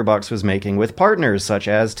games Gearbox was making with partners such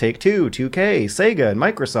as Take-Two, 2K, Sega, and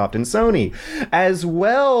Microsoft, and Sony, as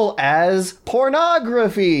well as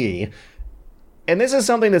pornography. And this is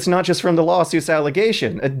something that's not just from the lawsuit's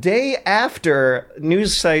allegation. A day after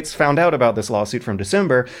news sites found out about this lawsuit from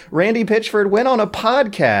December, Randy Pitchford went on a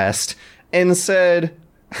podcast and said,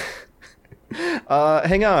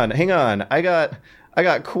 hang on. I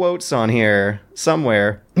got quotes on here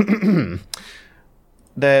somewhere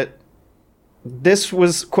that this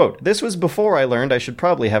was, quote, "This was before I learned I should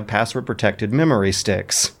probably have password protected memory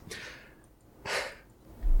sticks."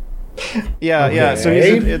 Yeah. So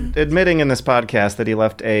he's admitting in this podcast that he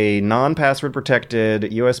left a non-password protected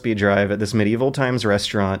USB drive at this medieval times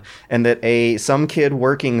restaurant, and that some kid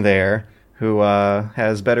working there who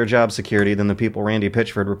has better job security than the people Randy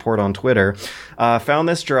Pitchford report on Twitter, found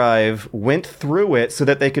this drive, went through it so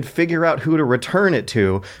that they could figure out who to return it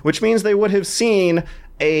to, which means they would have seen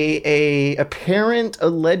a apparent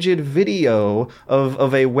alleged video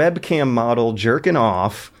of a webcam model jerking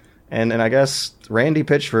off, and I guess Randy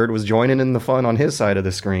Pitchford was joining in the fun on his side of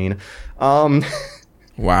the screen. Wow.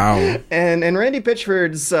 And Randy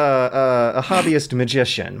Pitchford's a hobbyist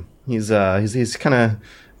magician. He's kind of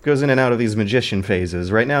goes in and out of these magician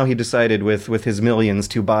phases. Right now, he decided with his millions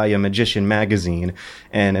to buy a magician magazine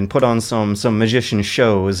and put on some magician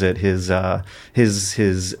shows at his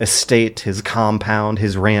estate, his compound,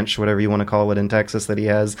 his ranch, whatever you want to call it in Texas that he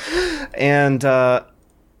has. And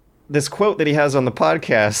this quote that he has on the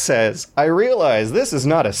podcast says, "I realize this is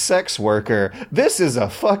not a sex worker. This is a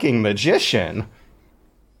fucking magician."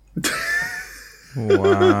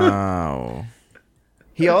 Wow.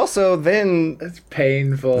 He also then... That's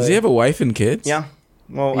painful. Does he have a wife and kids? Yeah.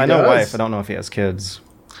 Well, He I know does? wife. I don't know if he has kids.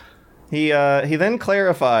 He then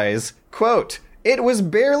clarifies, quote, "It was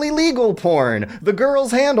barely legal porn. The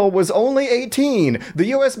girl's handle was only 18.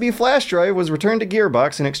 The USB flash drive was returned to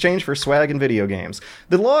Gearbox in exchange for swag and video games."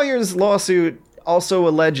 The lawyer's lawsuit also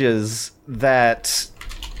alleges that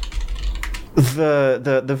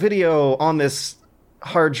the video on this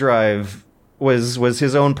hard drive was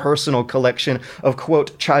his own personal collection of,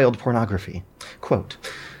 quote, child pornography. Quote.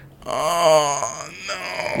 Oh,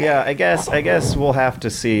 no. Yeah, I guess we'll have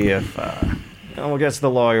to see if... I guess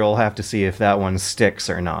the lawyer will have to see if that one sticks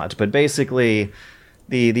or not. But basically,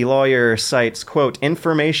 the lawyer cites, quote,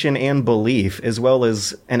 information and belief, as well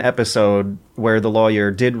as an episode where the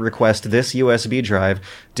lawyer did request this USB drive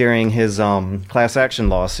during his class action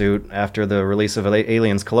lawsuit after the release of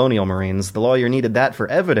Aliens Colonial Marines. The lawyer needed that for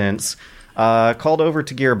evidence, called over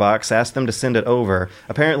to Gearbox, asked them to send it over.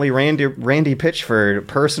 Apparently, Randy Pitchford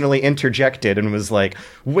personally interjected and was like,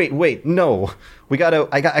 wait, no. I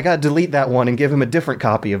gotta delete that one and give him a different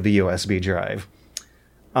copy of the USB drive.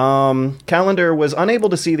 Callender was unable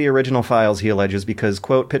to see the original files, he alleges, because,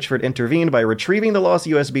 quote, Pitchford intervened by retrieving the lost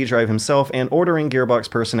USB drive himself and ordering Gearbox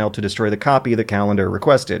personnel to destroy the copy that Callender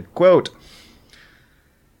requested. Quote.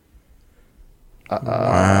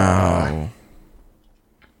 Wow.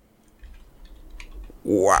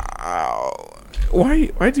 Wow.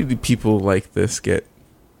 Why do the people like this get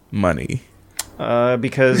money?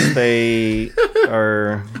 Because they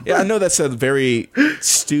are... Yeah, I know that's a very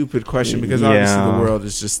stupid question because obviously the world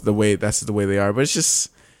is just that's the way they are. But it's just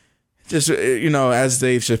as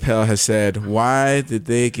Dave Chappelle has said, why did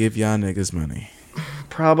they give y'all niggas money?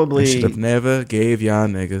 Probably... They should have never gave y'all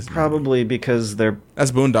niggas money. Probably because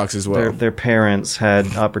that's Boondocks as well. Their parents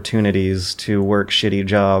had opportunities to work shitty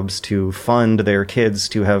jobs to fund their kids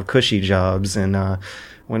to have cushy jobs, and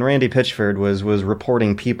when Randy Pitchford was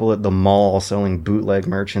reporting people at the mall selling bootleg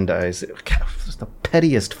merchandise, it was the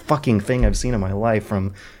pettiest fucking thing I've seen in my life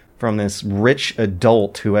from this rich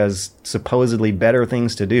adult who has supposedly better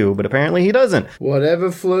things to do, but apparently he doesn't.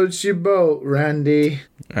 Whatever floats your boat, Randy.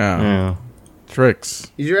 Yeah.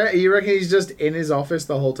 Tricks. You reckon he's just in his office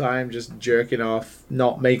the whole time, just jerking off,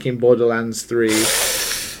 not making Borderlands 3?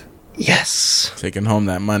 Yes. Taking home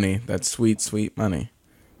that money, that sweet, sweet money.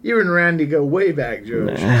 You and Randy go way back,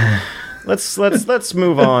 George. Let's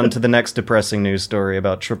move on to the next depressing news story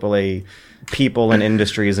about AAA people and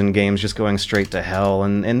industries and games just going straight to hell,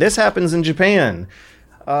 and this happens in Japan.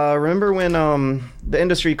 Remember when the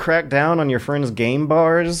industry cracked down on your friends' game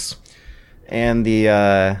bars, and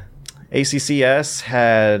the ACCS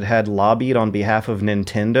had lobbied on behalf of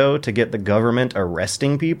Nintendo to get the government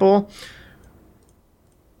arresting people?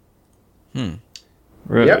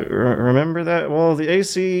 Remember that? Well, the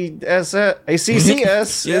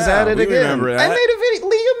ACCS is at it again. Remember that. I made a video.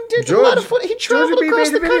 Liam did a lot of footage. He traveled across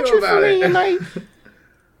the country for me, and I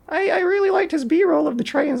really liked his B-roll of the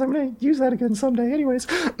trains. I'm going to use that again someday. Anyways,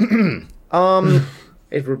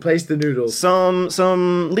 It replaced the noodles. Some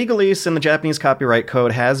legalese in the Japanese copyright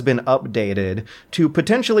code has been updated to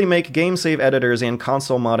potentially make game save editors and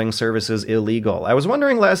console modding services illegal. I was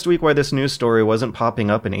wondering last week why this news story wasn't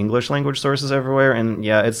popping up in English language sources everywhere, and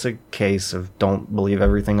yeah, it's a case of don't believe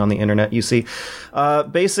everything on the internet you see.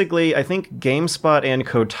 Basically, I think GameSpot and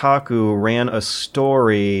Kotaku ran a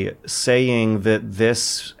story saying that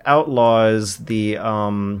this outlaws the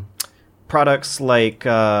products like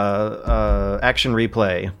Action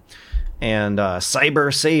Replay and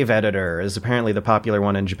Cyber Save Editor is apparently the popular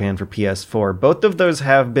one in Japan for PS4. Both of those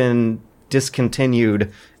have been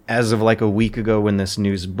discontinued as of like a week ago when this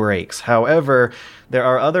news breaks. However, there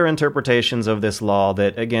are other interpretations of this law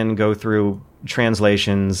that, again, go through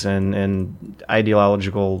translations and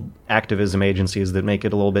ideological activism agencies that make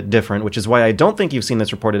it a little bit different, which is why I don't think you've seen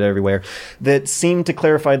this reported everywhere, that seem to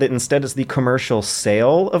clarify that instead it's the commercial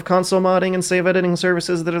sale of console modding and save editing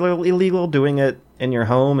services that are illegal. Doing it in your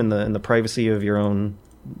home in the privacy of your own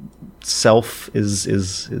self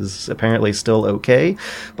is apparently still okay.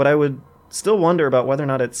 But I would still wonder about whether or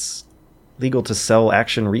not it's legal to sell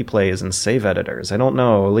action replays and save editors. I don't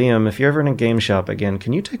know. Liam, if you're ever in a game shop again,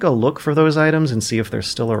 can you take a look for those items and see if they're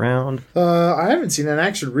still around? I haven't seen an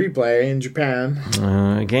action replay in Japan.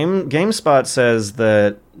 GameSpot says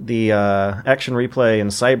that the action replay and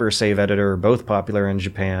cyber save editor are both popular in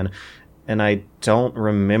Japan, and I don't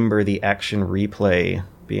remember the action replay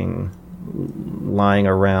being lying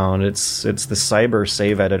around. It's the cyber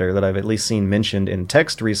save editor that I've at least seen mentioned in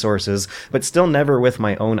text resources, but still never with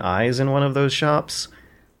my own eyes in one of those shops.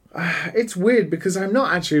 It's weird because I'm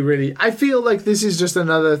not actually really... I feel like this is just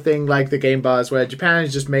another thing like the game bars where Japan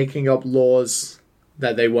is just making up laws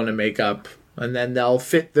that they want to make up, and then they'll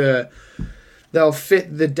fit the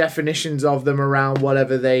definitions of them around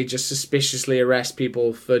whatever they just suspiciously arrest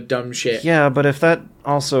people for dumb shit. Yeah, but if that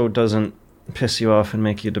also doesn't piss you off and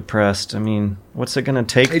make you depressed, I mean, what's it gonna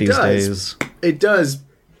take these days? It does.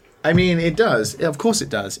 I mean, it does. Of course it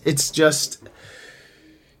does. It's just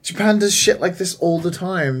Japan does shit like this all the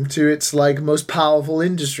time to its like most powerful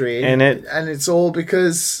industry, and it's all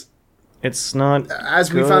because it's not,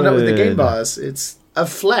 as we found out with the game bars, it's a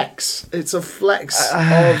flex. It's a flex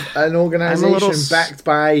of an organization backed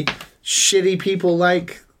by shitty people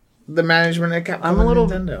like the management at Capcom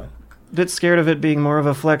and Nintendo. Bit scared of it being more of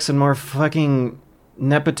a flex and more fucking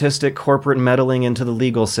nepotistic corporate meddling into the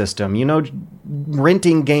legal system. You know,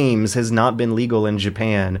 renting games has not been legal in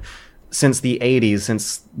Japan since the 80s,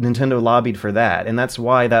 since Nintendo lobbied for that, and that's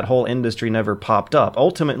why that whole industry never popped up.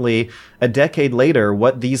 Ultimately, a decade later,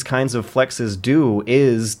 what these kinds of flexes do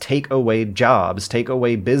is take away jobs, take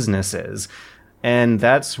away businesses, and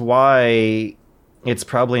that's why it's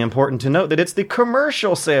probably important to note that it's the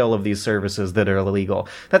commercial sale of these services that are illegal.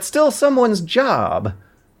 That's still someone's job.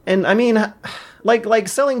 And I mean, like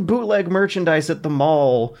selling bootleg merchandise at the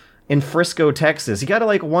mall in Frisco, Texas. You gotta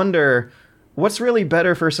like wonder what's really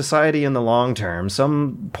better for society in the long term.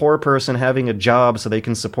 Some poor person having a job so they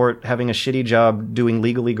can support having a shitty job doing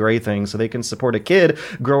legally gray things so they can support a kid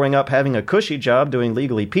growing up having a cushy job doing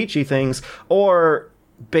legally peachy things, or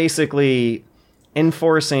basically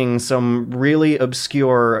enforcing some really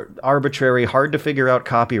obscure, arbitrary, hard-to-figure-out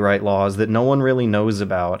copyright laws that no one really knows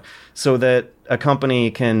about, so that a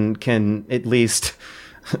company can at least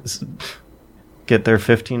get their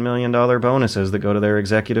 $15 million bonuses that go to their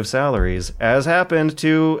executive salaries, as happened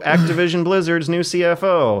to Activision Blizzard's new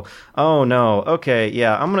CFO. Oh, no. Okay,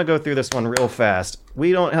 yeah, I'm going to go through this one real fast.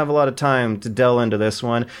 We don't have a lot of time to delve into this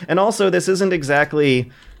one. And also, this isn't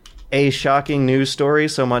exactly a shocking news story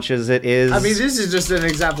so much as it is... I mean, this is just an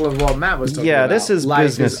example of what Matt was talking about. Yeah, this is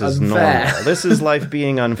life business as normal. This is life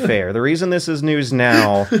being unfair. The reason this is news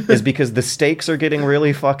now is because the stakes are getting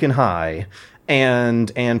really fucking high,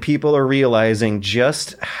 and people are realizing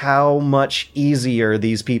just how much easier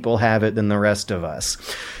these people have it than the rest of us.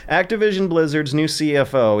 Activision Blizzard's new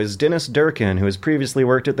CFO is Dennis Durkin, who has previously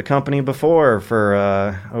worked at the company before for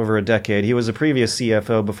over a decade. He was a previous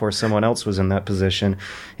CFO before someone else was in that position.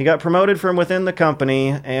 He got promoted from within the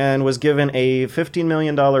company and was given a $15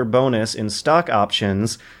 million bonus in stock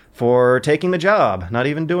options for taking the job. Not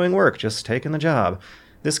even doing work, just taking the job.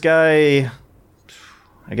 This guy,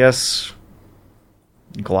 I guess,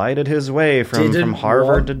 glided his way from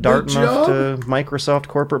Harvard to Dartmouth to Microsoft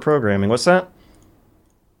corporate programming. What's that?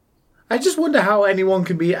 I just wonder how anyone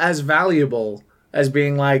can be as valuable as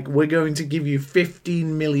being like, we're going to give you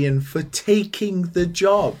 15 million for taking the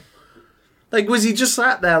job. Like, was he just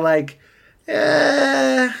sat there like,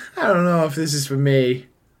 I don't know if this is for me.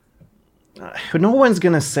 No one's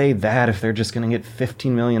going to say that if they're just going to get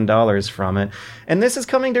 $15 million from it. And this is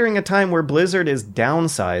coming during a time where Blizzard is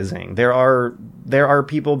downsizing. There are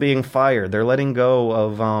people being fired. They're letting go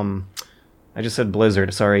of... I just said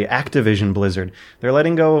Blizzard, sorry, Activision Blizzard. They're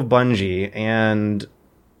letting go of Bungie, and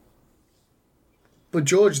But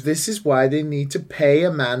George, this is why they need to pay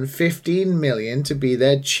a man $15 million to be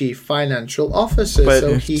their chief financial officer, But-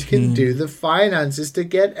 so he can do the finances to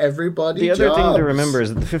get everybody The other thing jobs. to remember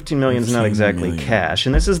is that the 15 million is not 15 exactly million. cash,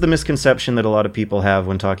 and this is the misconception that a lot of people have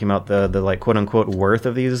when talking about the like quote unquote worth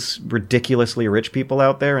of these ridiculously rich people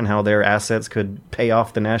out there and how their assets could pay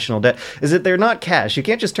off the national debt. Is that they're not cash. You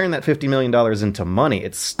can't just turn that $50 million into money.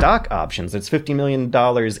 It's stock options. It's $50 million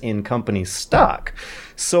in company stock.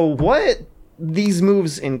 So what these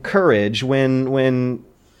moves encourage when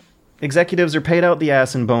executives are paid out the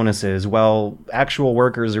ass in bonuses while actual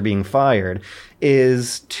workers are being fired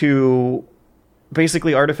is to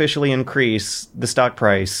basically artificially increase the stock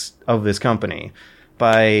price of this company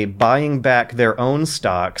by buying back their own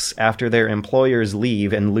stocks after their employers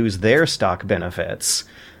leave and lose their stock benefits,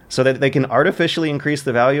 so that they can artificially increase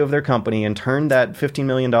the value of their company and turn that $15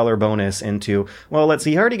 million bonus into, well, let's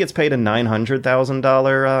see, he already gets paid a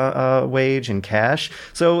 $900,000 wage in cash,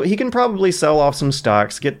 so he can probably sell off some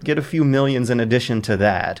stocks, get a few millions in addition to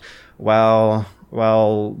that, while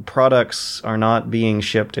products are not being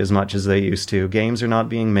shipped as much as they used to, games are not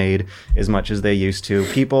being made as much as they used to,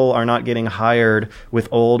 people are not getting hired with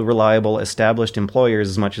old, reliable, established employers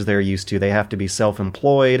as much as they're used to. They have to be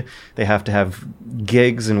self-employed, they have to have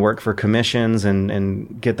gigs and work for commissions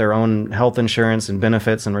and get their own health insurance and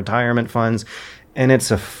benefits and retirement funds. And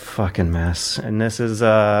it's a fucking mess. And this is,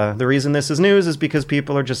 the reason this is news is because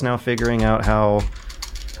people are just now figuring out how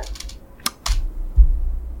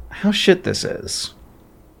shit this is.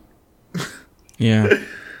 Yeah.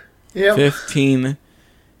 Yep. 15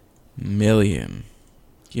 million.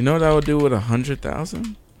 You know what I would do with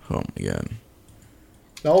 100,000? Oh my god.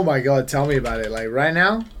 Oh my god, tell me about it. Like, right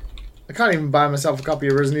now, I can't even buy myself a copy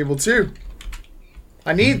of Resident Evil 2.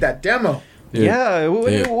 I need that demo. Dude, Yeah,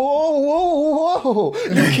 dude. whoa.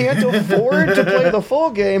 You can't afford to play the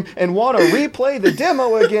full game and want to replay the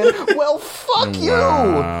demo again. Well, fuck you.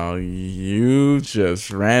 Wow, you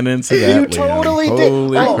just ran into that. You Liam. totally did.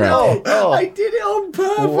 Holy Oh, crap. oh. I did it on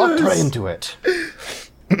purpose. Walked right into it.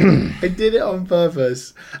 I did it on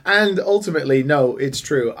purpose. And ultimately, no, it's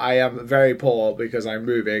true. I am very poor because I'm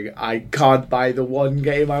moving. I can't buy the one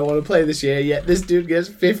game I want to play this year, yet this dude gets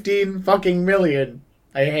 15 fucking million.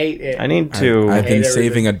 I hate it. I need to. I've been hate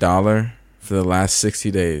saving everything. $1 for the last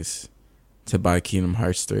 60 days to buy Kingdom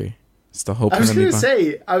Hearts 3. It's the hope. I was going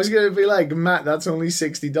to be like, Matt, that's only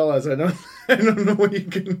 $60. I don't know what you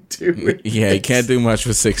can do with Yeah, you this. can't do much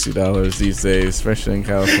with $60 these days, especially in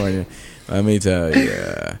California. Let me tell you.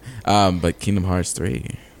 But Kingdom Hearts 3.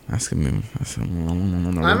 That's gonna be.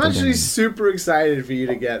 I'm actually super excited for you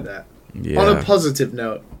to get that. Yeah. On a positive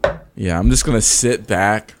note. Yeah, I'm just gonna sit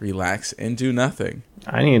back, relax, and do nothing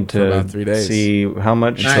I need for to about 3 days. see how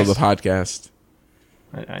much. until Nice. the podcast.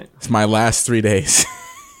 I- It's my last 3 days.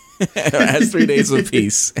 Last 3 days of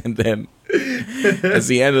peace, and then that's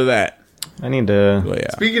the end of that. I need to. Well,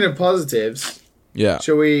 yeah, Speaking of positives, yeah.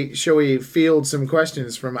 shall we field some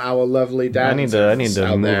questions from our lovely dad? I need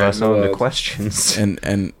to move us on to questions.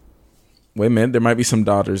 And wait a minute, there might be some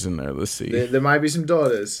daughters in there. Let's see. There might be some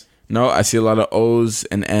daughters. No, I see a lot of O's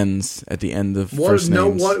and N's at the end of first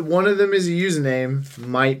names. One of them is a username.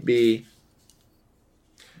 Might be.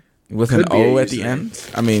 With an could be a O at the username. end.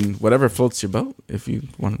 I mean, whatever floats your boat. If you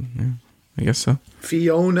want, yeah, I guess so.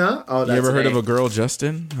 Fiona. Oh, that's You ever heard name. of a girl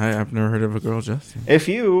Justin? I've never heard of a girl Justin. If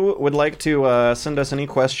you would like to send us any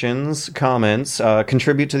questions, comments,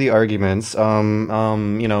 contribute to the arguments,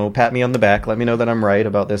 pat me on the back, let me know that I'm right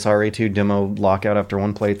about this RA2 demo lockout after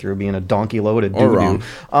one playthrough being a donkey loaded Or doo-doo.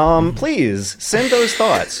 Please send those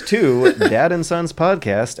thoughts to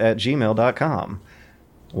dadandsonspodcast@gmail.com.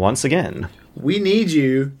 Once again. We need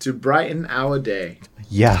you to brighten our day.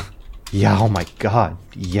 Yeah, oh my god,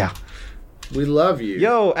 yeah. We love you.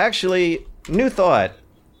 Yo, actually, new thought.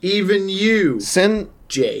 Even you, Send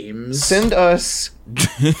James. us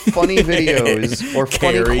funny videos or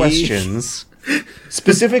funny Carrie. questions.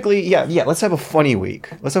 Specifically, yeah, let's have a funny week.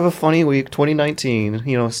 Let's have a funny week, 2019.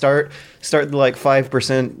 Start the like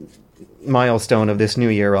 5% milestone of this new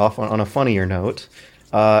year off on a funnier note.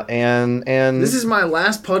 And This is my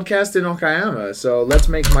last podcast in Okayama, so let's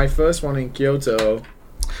make my first one in Kyoto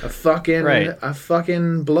a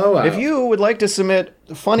fucking blowout. if you would like to submit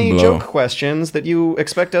funny Blow. joke questions that you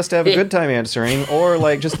expect us to have a good time answering, or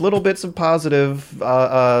like just little bits of positive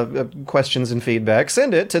questions and feedback,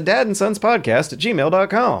 send it to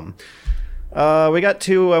dadandsonspodcast@gmail.com. We got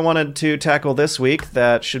two I wanted to tackle this week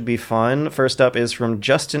that should be fun. First up is from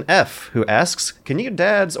Justin F., who asks, can you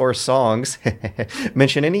dads or songs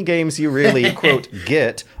mention any games you really, quote,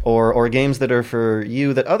 get, or games that are for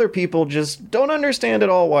you that other people just don't understand at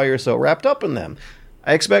all why you're so wrapped up in them?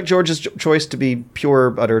 I expect George's choice to be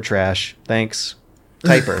pure utter trash. Thanks,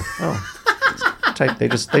 Typer. Oh, They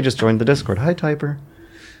just joined the Discord. Hi, Typer.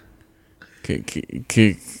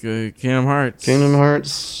 Kingdom Hearts. Kingdom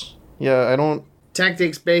Hearts. Yeah, I don't.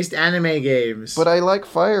 Tactics-based anime games. But I like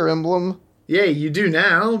Fire Emblem. Yeah, you do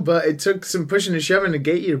now, but it took some pushing and shoving to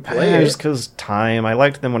get you to play Just it. because time. I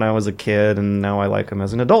liked them when I was a kid, and now I like them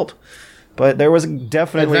as an adult. But there was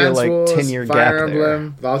definitely Advance a Wars, 10-year gap Fire there.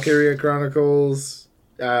 Emblem, Valkyria Chronicles,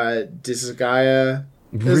 Disgaea.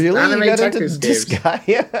 There's Really? anime You got into tactics games.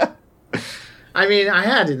 Disgaea? I mean, I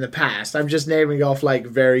had in the past. I'm just naming off like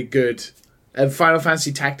very good. And Final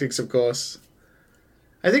Fantasy Tactics, of course.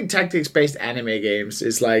 I think tactics-based anime games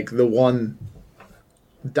is like the one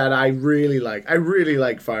that I really like. I really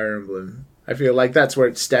like Fire Emblem. I feel like that's where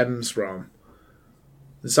it stems from.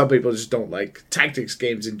 Some people just don't like tactics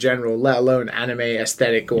games in general, let alone anime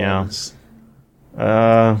aesthetic ones.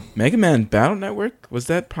 Mega Man Battle Network, was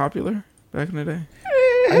that popular back in the day?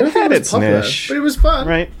 I don't think had it was its popular, niche. but it was fun.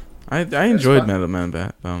 Right. I enjoyed fun. Mega Man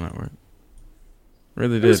Battle Network.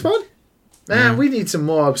 Really It was did. fun. Man, we need some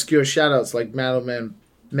more obscure shoutouts like Mega Man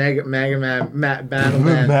Battle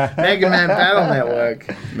Network. Mega Man I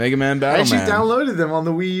Battle actually Man. downloaded them on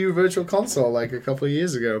the Wii U Virtual Console like a couple of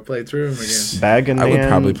years ago. Played through them again. Bag and I would Man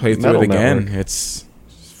probably play through Metal it again. Network. It's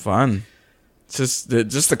fun. It's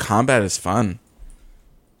just the combat is fun.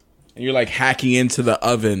 And you're like hacking into the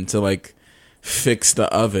oven to like fix the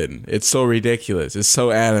oven. It's so ridiculous. It's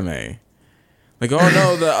so anime. Like, oh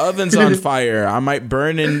no, the oven's on fire. I might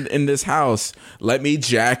burn in this house. Let me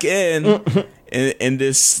jack in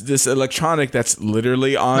this electronic that's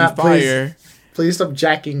literally on Matt, fire. Please stop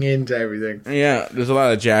jacking into everything. Yeah, there's a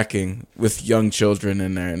lot of jacking with young children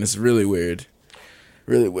in there, and it's really weird.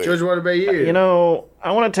 Really weird. George, what about you? You know,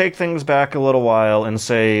 I want to take things back a little while and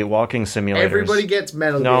say walking simulators. Everybody gets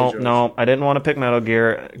Metal Gear. George. No, I didn't want to pick Metal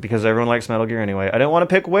Gear because everyone likes Metal Gear anyway. I didn't want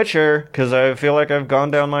to pick Witcher because I feel like I've gone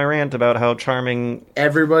down my rant about how charming.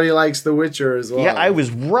 Everybody likes The Witcher as well. Yeah, I was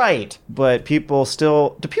right, but do people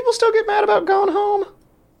still get mad about Gone Home?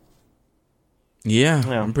 Yeah,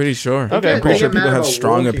 Yeah. I'm pretty sure. Okay, I'm pretty cool. sure They get people mad have about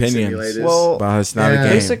strong walking opinions simulators. Well, about it's not yeah. a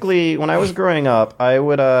game. Basically, when I was growing up, I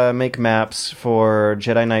would make maps for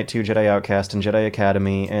Jedi Knight 2, Jedi Outcast, and Jedi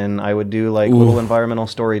Academy, and I would do like little environmental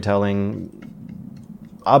storytelling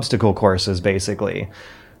obstacle courses, basically,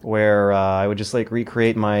 where I would just like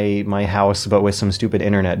recreate my house, but with some stupid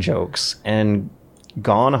internet jokes. And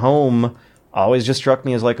Gone Home always just struck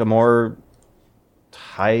me as like a more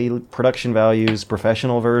high production values,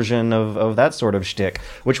 professional version of that sort of shtick,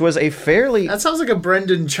 which was a fairly That sounds like a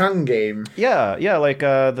Brendan Chung game. yeah, like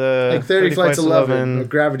the Like 30 Flights 11 with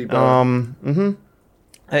Gravity Ball.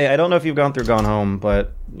 Hey, I don't know if you've gone through Gone Home,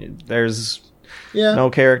 but there's Yeah. no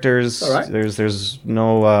characters. All right. There's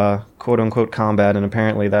no quote unquote combat, and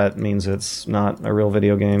apparently that means it's not a real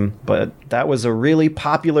video game. But that was a really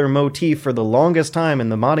popular motif for the longest time in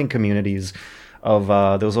the modding communities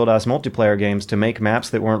of those old ass multiplayer games, to make maps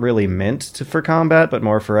that weren't really meant for combat, but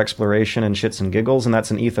more for exploration and shits and giggles. And that's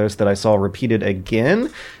an ethos that I saw repeated again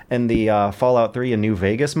in the Fallout 3 and New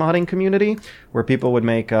Vegas modding community, where people would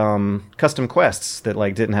make custom quests that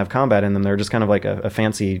like didn't have combat in them. They're just kind of like a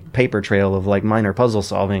fancy paper trail of like minor puzzle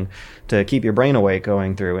solving to keep your brain awake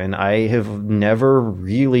going through. And I have never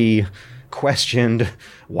really questioned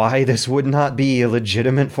why this would not be a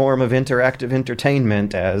legitimate form of interactive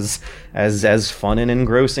entertainment as fun and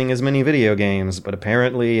engrossing as many video games. But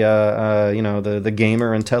apparently the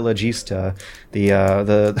gamer intelligista,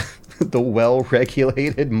 the the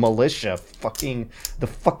well-regulated militia, the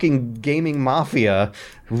fucking gaming mafia,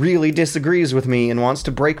 really disagrees with me and wants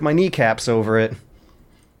to break my kneecaps over it.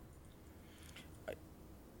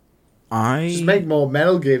 Just make more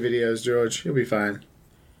Metal Gear videos, George. You'll be fine.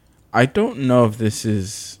 I don't know if this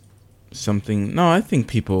is something. No, I think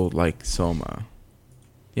people like Soma.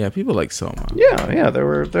 Yeah, people like Soma. Yeah, there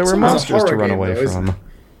were Soma's a monsters to horror run game, away though, isn't from.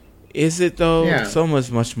 Is it though? Yeah. Soma's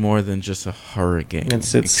much more than just a horror game.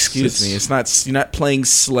 Excuse me. It's not. You're not playing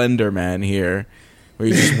Slender Man here, where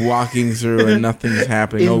you're just walking through and nothing's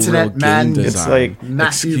happening. No real Internet man. game design. It's like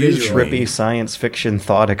Matthew Excuse Visual. me. trippy science fiction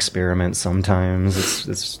thought experiment sometimes.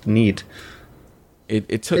 It's neat.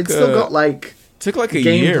 It took. It's still got like. Took like a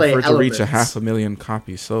year for gameplay it to reach elements. 500,000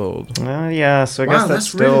 copies sold. Yeah, so I Wow, guess that's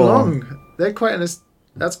still really long.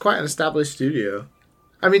 That's quite an established studio.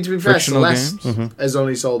 I mean, to be fair, Frictional Celeste games? has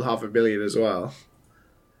only sold 500 million as well.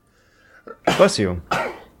 Bless you,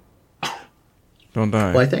 Don't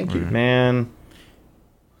die. Why, thank you. man.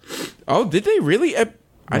 Oh, did they really? I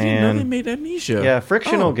didn't know Man. they made Amnesia. Yeah,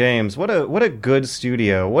 Frictional Oh. Games. What a good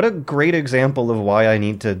studio. What a great example of why I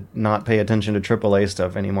need to not pay attention to AAA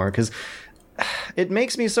stuff anymore. Because it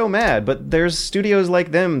makes me so mad, but there's studios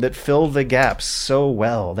like them that fill the gaps so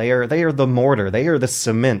well. They are the mortar, they are the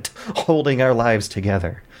cement holding our lives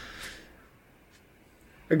together.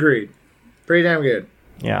 Agreed. Pretty damn good.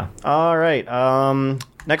 Yeah. All right.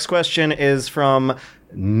 Next question is from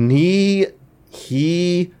Ni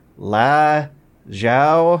He La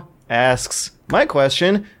Zhao asks, my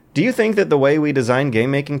question, do you think that the way we design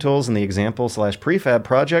game-making tools and the example/prefab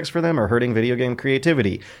projects for them are hurting video game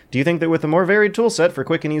creativity? Do you think that with a more varied tool set for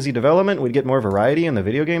quick and easy development, we'd get more variety in the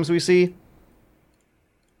video games we see?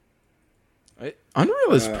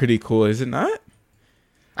 Unreal is pretty cool, is it not?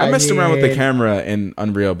 I messed around with the camera in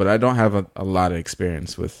Unreal, but I don't have a lot of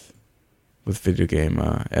experience with video game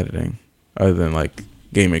editing, other than like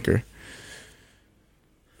GameMaker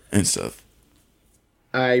and stuff.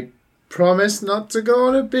 I promise not to go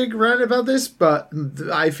on a big rant about this, but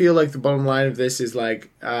I feel like the bottom line of this is like,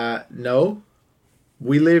 no.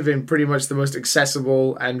 We live in pretty much the most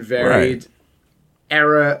accessible and varied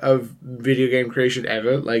era of video game creation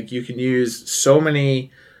ever. Like, you can use so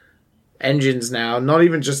many engines now, not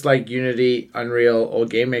even just like Unity, Unreal, or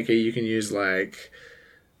GameMaker. You can use like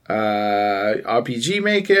RPG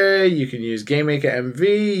Maker, you can use GameMaker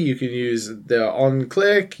MV, you can use the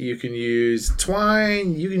OnClick, you can use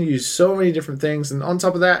Twine, you can use so many different things. And on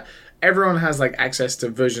top of that, everyone has like access to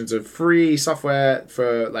versions of free software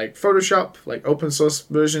for like Photoshop, like open source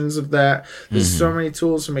versions of that. There's so many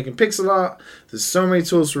tools for making pixel art. There's so many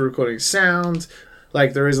tools for recording sound.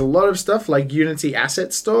 Like, there is a lot of stuff like Unity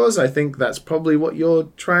asset stores. I think that's probably what you're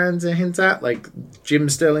trying to hint at. Like Jim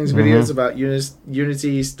Sterling's videos about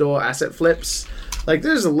Unity store asset flips. Like,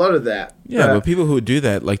 there's a lot of that. Yeah, but people who do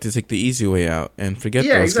that like to take the easy way out and forget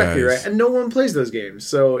those exactly guys. right. And no one plays those games,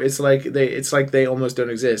 so it's like they almost don't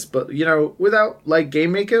exist. But you know, without like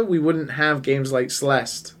GameMaker, we wouldn't have games like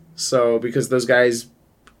Celeste. So because those guys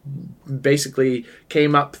basically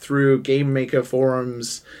came up through GameMaker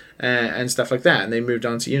forums and stuff like that, and they moved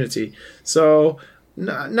on to Unity. So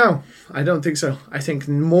no, I don't think so. I think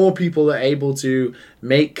more people are able to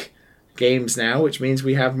make games now, which means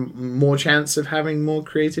we have more chance of having more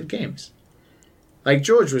creative games. Like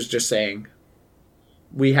George was just saying,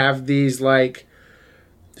 we have these like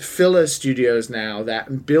filler studios now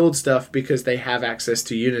that build stuff because they have access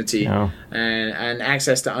to Unity and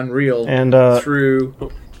access to Unreal and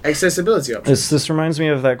through accessibility options. This reminds me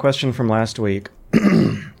of that question from last week.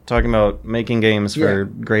 Talking about making games for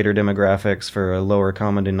greater demographics, for a lower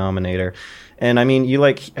common denominator. And I mean, you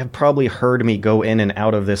like have probably heard me go in and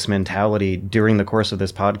out of this mentality during the course of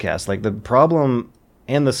this podcast. Like, the problem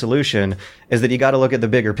and the solution is that you got to look at the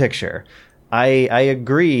bigger picture. I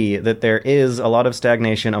agree that there is a lot of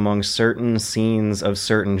stagnation among certain scenes of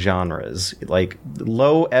certain genres, like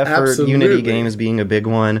low effort Unity games being a big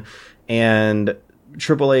one, and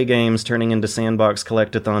AAA games turning into sandbox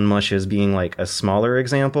collectathon mushes being like a smaller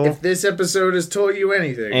example. If this episode has taught you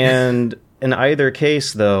anything. And in either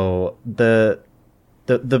case, though, the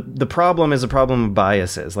problem is a problem of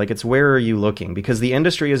biases. Like, it's where are you looking? Because the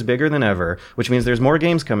industry is bigger than ever, which means there's more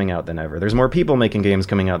games coming out than ever. There's more people making games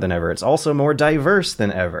coming out than ever. It's also more diverse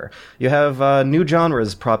than ever. You have new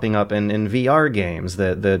genres propping up in VR games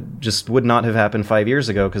that just would not have happened 5 years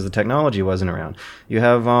ago because the technology wasn't around. You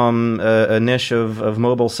have a niche of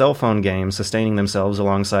mobile cell phone games sustaining themselves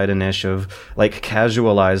alongside a niche of like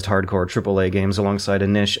casualized hardcore AAA games alongside a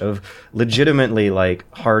niche of legitimately like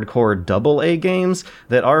hardcore AA games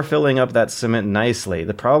that are filling up that cement nicely.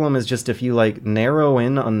 The problem is just if you like narrow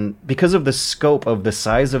in on, because of the scope of the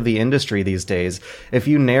size of the industry these days, if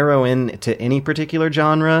you narrow in to any particular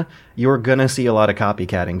genre, you're gonna see a lot of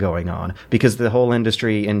copycatting going on because the whole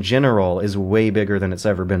industry in general is way bigger than it's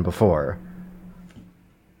ever been before.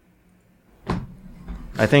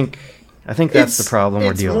 I think that's the problem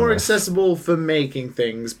we're dealing with. It's more accessible for making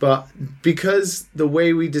things, but because the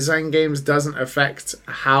way we design games doesn't affect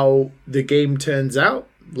how the game turns out,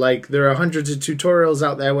 like there are hundreds of tutorials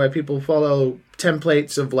out there where people follow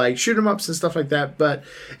templates of like shoot 'em ups and stuff like that, but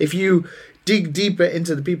if you dig deeper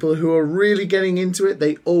into the people who are really getting into it,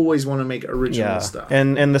 they always want to make original stuff.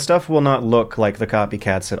 And the stuff will not look like the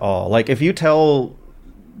copycats at all. Like, if you tell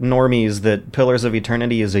normies that Pillars of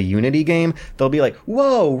Eternity is a Unity game, they'll be like,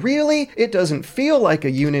 whoa, really? It doesn't feel like a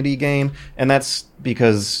Unity game. And that's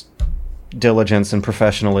because diligence and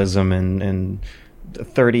professionalism and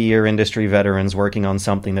 30-year industry veterans working on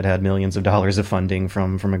something that had millions of dollars of funding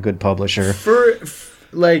from a good publisher. For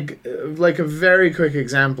like a very quick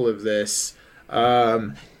example of this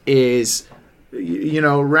is, you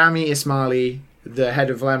know, Rami Ismaili, the head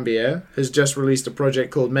of Lambia, has just released a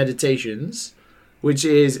project called Meditations, which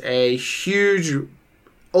is a huge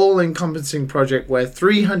all-encompassing project where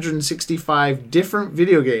 365 different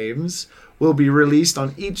video games will be released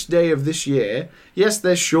on each day of this year. Yes,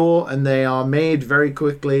 they're short and they are made very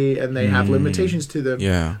quickly and they have limitations to them.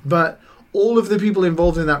 Yeah. But all of the people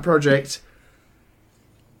involved in that project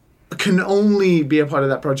can only be a part of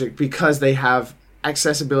that project because they have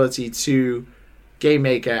accessibility to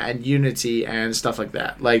GameMaker and Unity and stuff like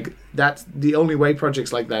that. Like, that's the only way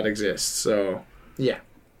projects like that exist. So, yeah.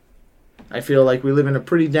 I feel like we live in a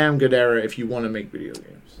pretty damn good era if you want to make video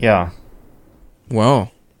games. Yeah.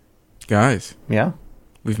 Well, guys, Yeah.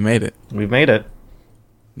 we've made it. We've made it.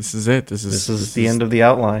 This is it. This is the end of the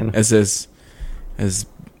outline. As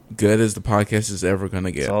good as the podcast is ever going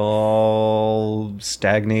to get. It's all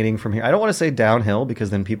stagnating from here. I don't want to say downhill because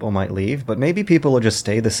then people might leave, but maybe people will just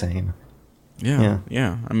stay the same. Yeah.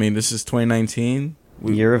 I mean, this is 2019.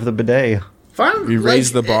 Year of the bidet. Fine. We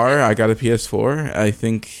raised the bar. I got a PS4. I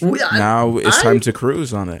think now it's time to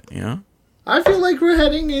cruise on it, you know? I feel like we're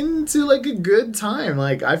heading into like a good time.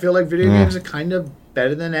 Like, I feel like video games are kind of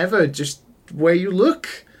better than ever, just where you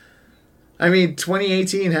look. I mean,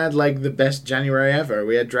 2018 had like the best January ever.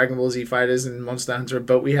 We had Dragon Ball Z Fighters and Monster Hunter,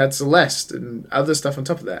 but we had Celeste and other stuff on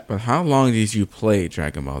top of that. But how long did you play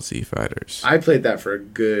Dragon Ball Z Fighters? I played that for a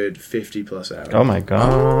good 50 plus hours. Oh my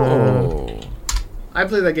god. Oh. I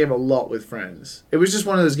played that game a lot with friends. It was just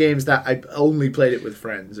one of those games that I only played it with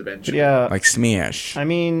friends eventually. Yeah. Like Smash. I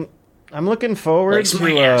mean, I'm looking forward Like to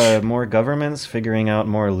Smash. more governments figuring out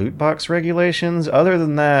more loot box regulations. Other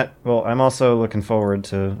than that, well, I'm also looking forward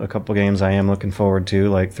to a couple games I am looking forward to,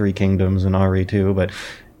 like Three Kingdoms and RE2. But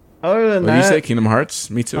other than What did you that, say? Kingdom Hearts?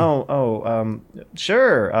 Me too.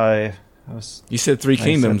 Sure. I was. You said Three said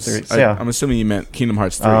Kingdoms. three, yeah. I'm assuming you meant Kingdom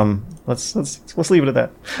Hearts 3. Let's leave it at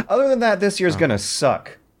that. Other than that, this year's gonna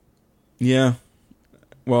suck. Yeah.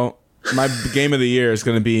 Well, my game of the year is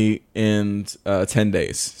going to be in 10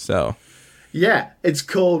 days. So Yeah, it's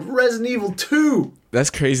called Resident Evil 2. that's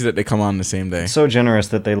crazy that they come on the same day. So generous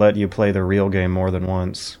that they let you play the real game more than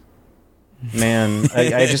once. Man,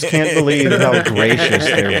 I just can't believe how gracious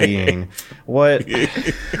they're being. What?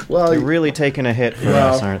 Well, They're really taking a hit for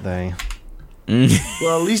us, aren't they?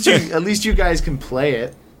 well, at least you guys can play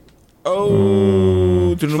it.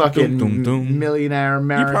 Oh, Fucking millionaire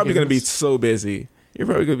Americans. You're probably going to be so busy. You're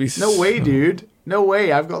probably going to be No way, dude. No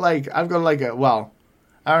way. I've got like a well,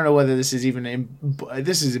 I don't know whether this is even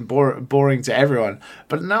boring to everyone,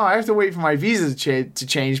 but no, I have to wait for my visa to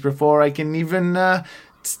change before I can even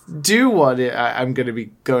do what I'm going to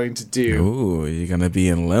be going to do. Ooh, you're going to be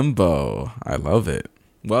in limbo. I love it.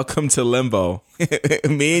 Welcome to limbo.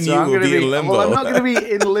 Me and So you I'm will gonna be in limbo. Well, I'm not going to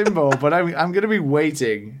be in limbo, but I'm going to be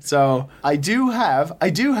waiting. So I do have,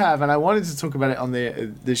 and I wanted to talk about it on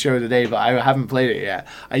the show today, but I haven't played it yet.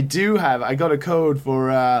 I got a code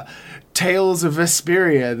for Tales of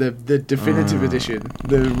Vesperia, the definitive edition,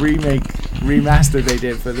 the remaster they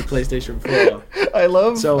did for the PlayStation 4. I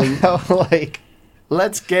love So- how like.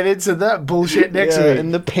 Let's get into that bullshit next week.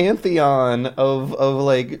 In the pantheon of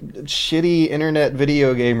like shitty internet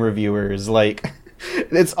video game reviewers, like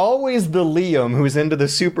it's always the Liam who's into the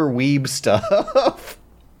super weeb stuff.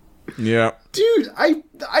 Yeah. Dude,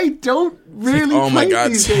 I don't really Oh my play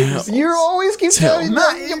God, these Tim. games. You always keep telling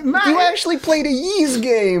Matt- me you actually played a Ys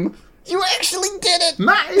game. You actually did it.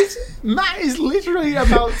 Matt is literally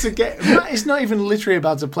about to get. Matt is not even literally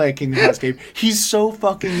about to play a Kingdom Hearts game. He's so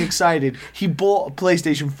fucking excited. He bought a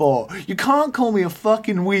PlayStation 4. You can't call me a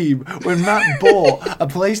fucking weeb when Matt bought a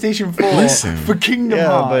PlayStation 4 Listen. for Kingdom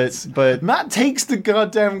Yeah, Hearts. but Matt takes the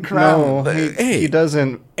goddamn crown. no, he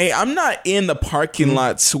doesn't. Hey, I'm not in the parking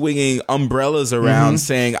lot swinging umbrellas around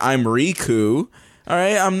saying I'm Riku. All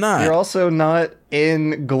right, I'm not. You're also not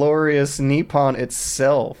in glorious Nippon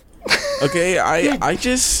itself. Okay, I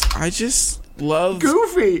just love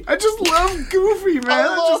Goofy. I just love Goofy, man.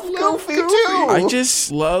 I love just love Goofy, too. I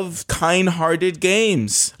just love kind-hearted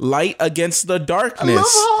games. Light against the darkness.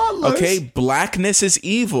 Heartless. Okay, blackness is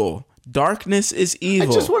evil. Darkness is I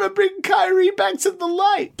evil. just want to bring Kyrie back to the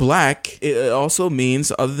light. Black, it also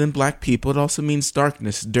means, other than black people, it also means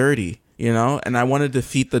darkness, dirty, you know? And I want to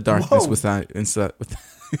defeat the darkness Whoa.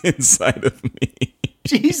 inside of me.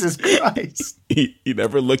 Jesus Christ. You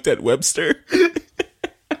never looked at Webster?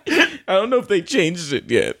 I don't know if they changed it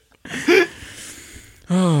yet.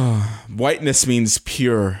 Whiteness means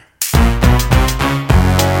pure.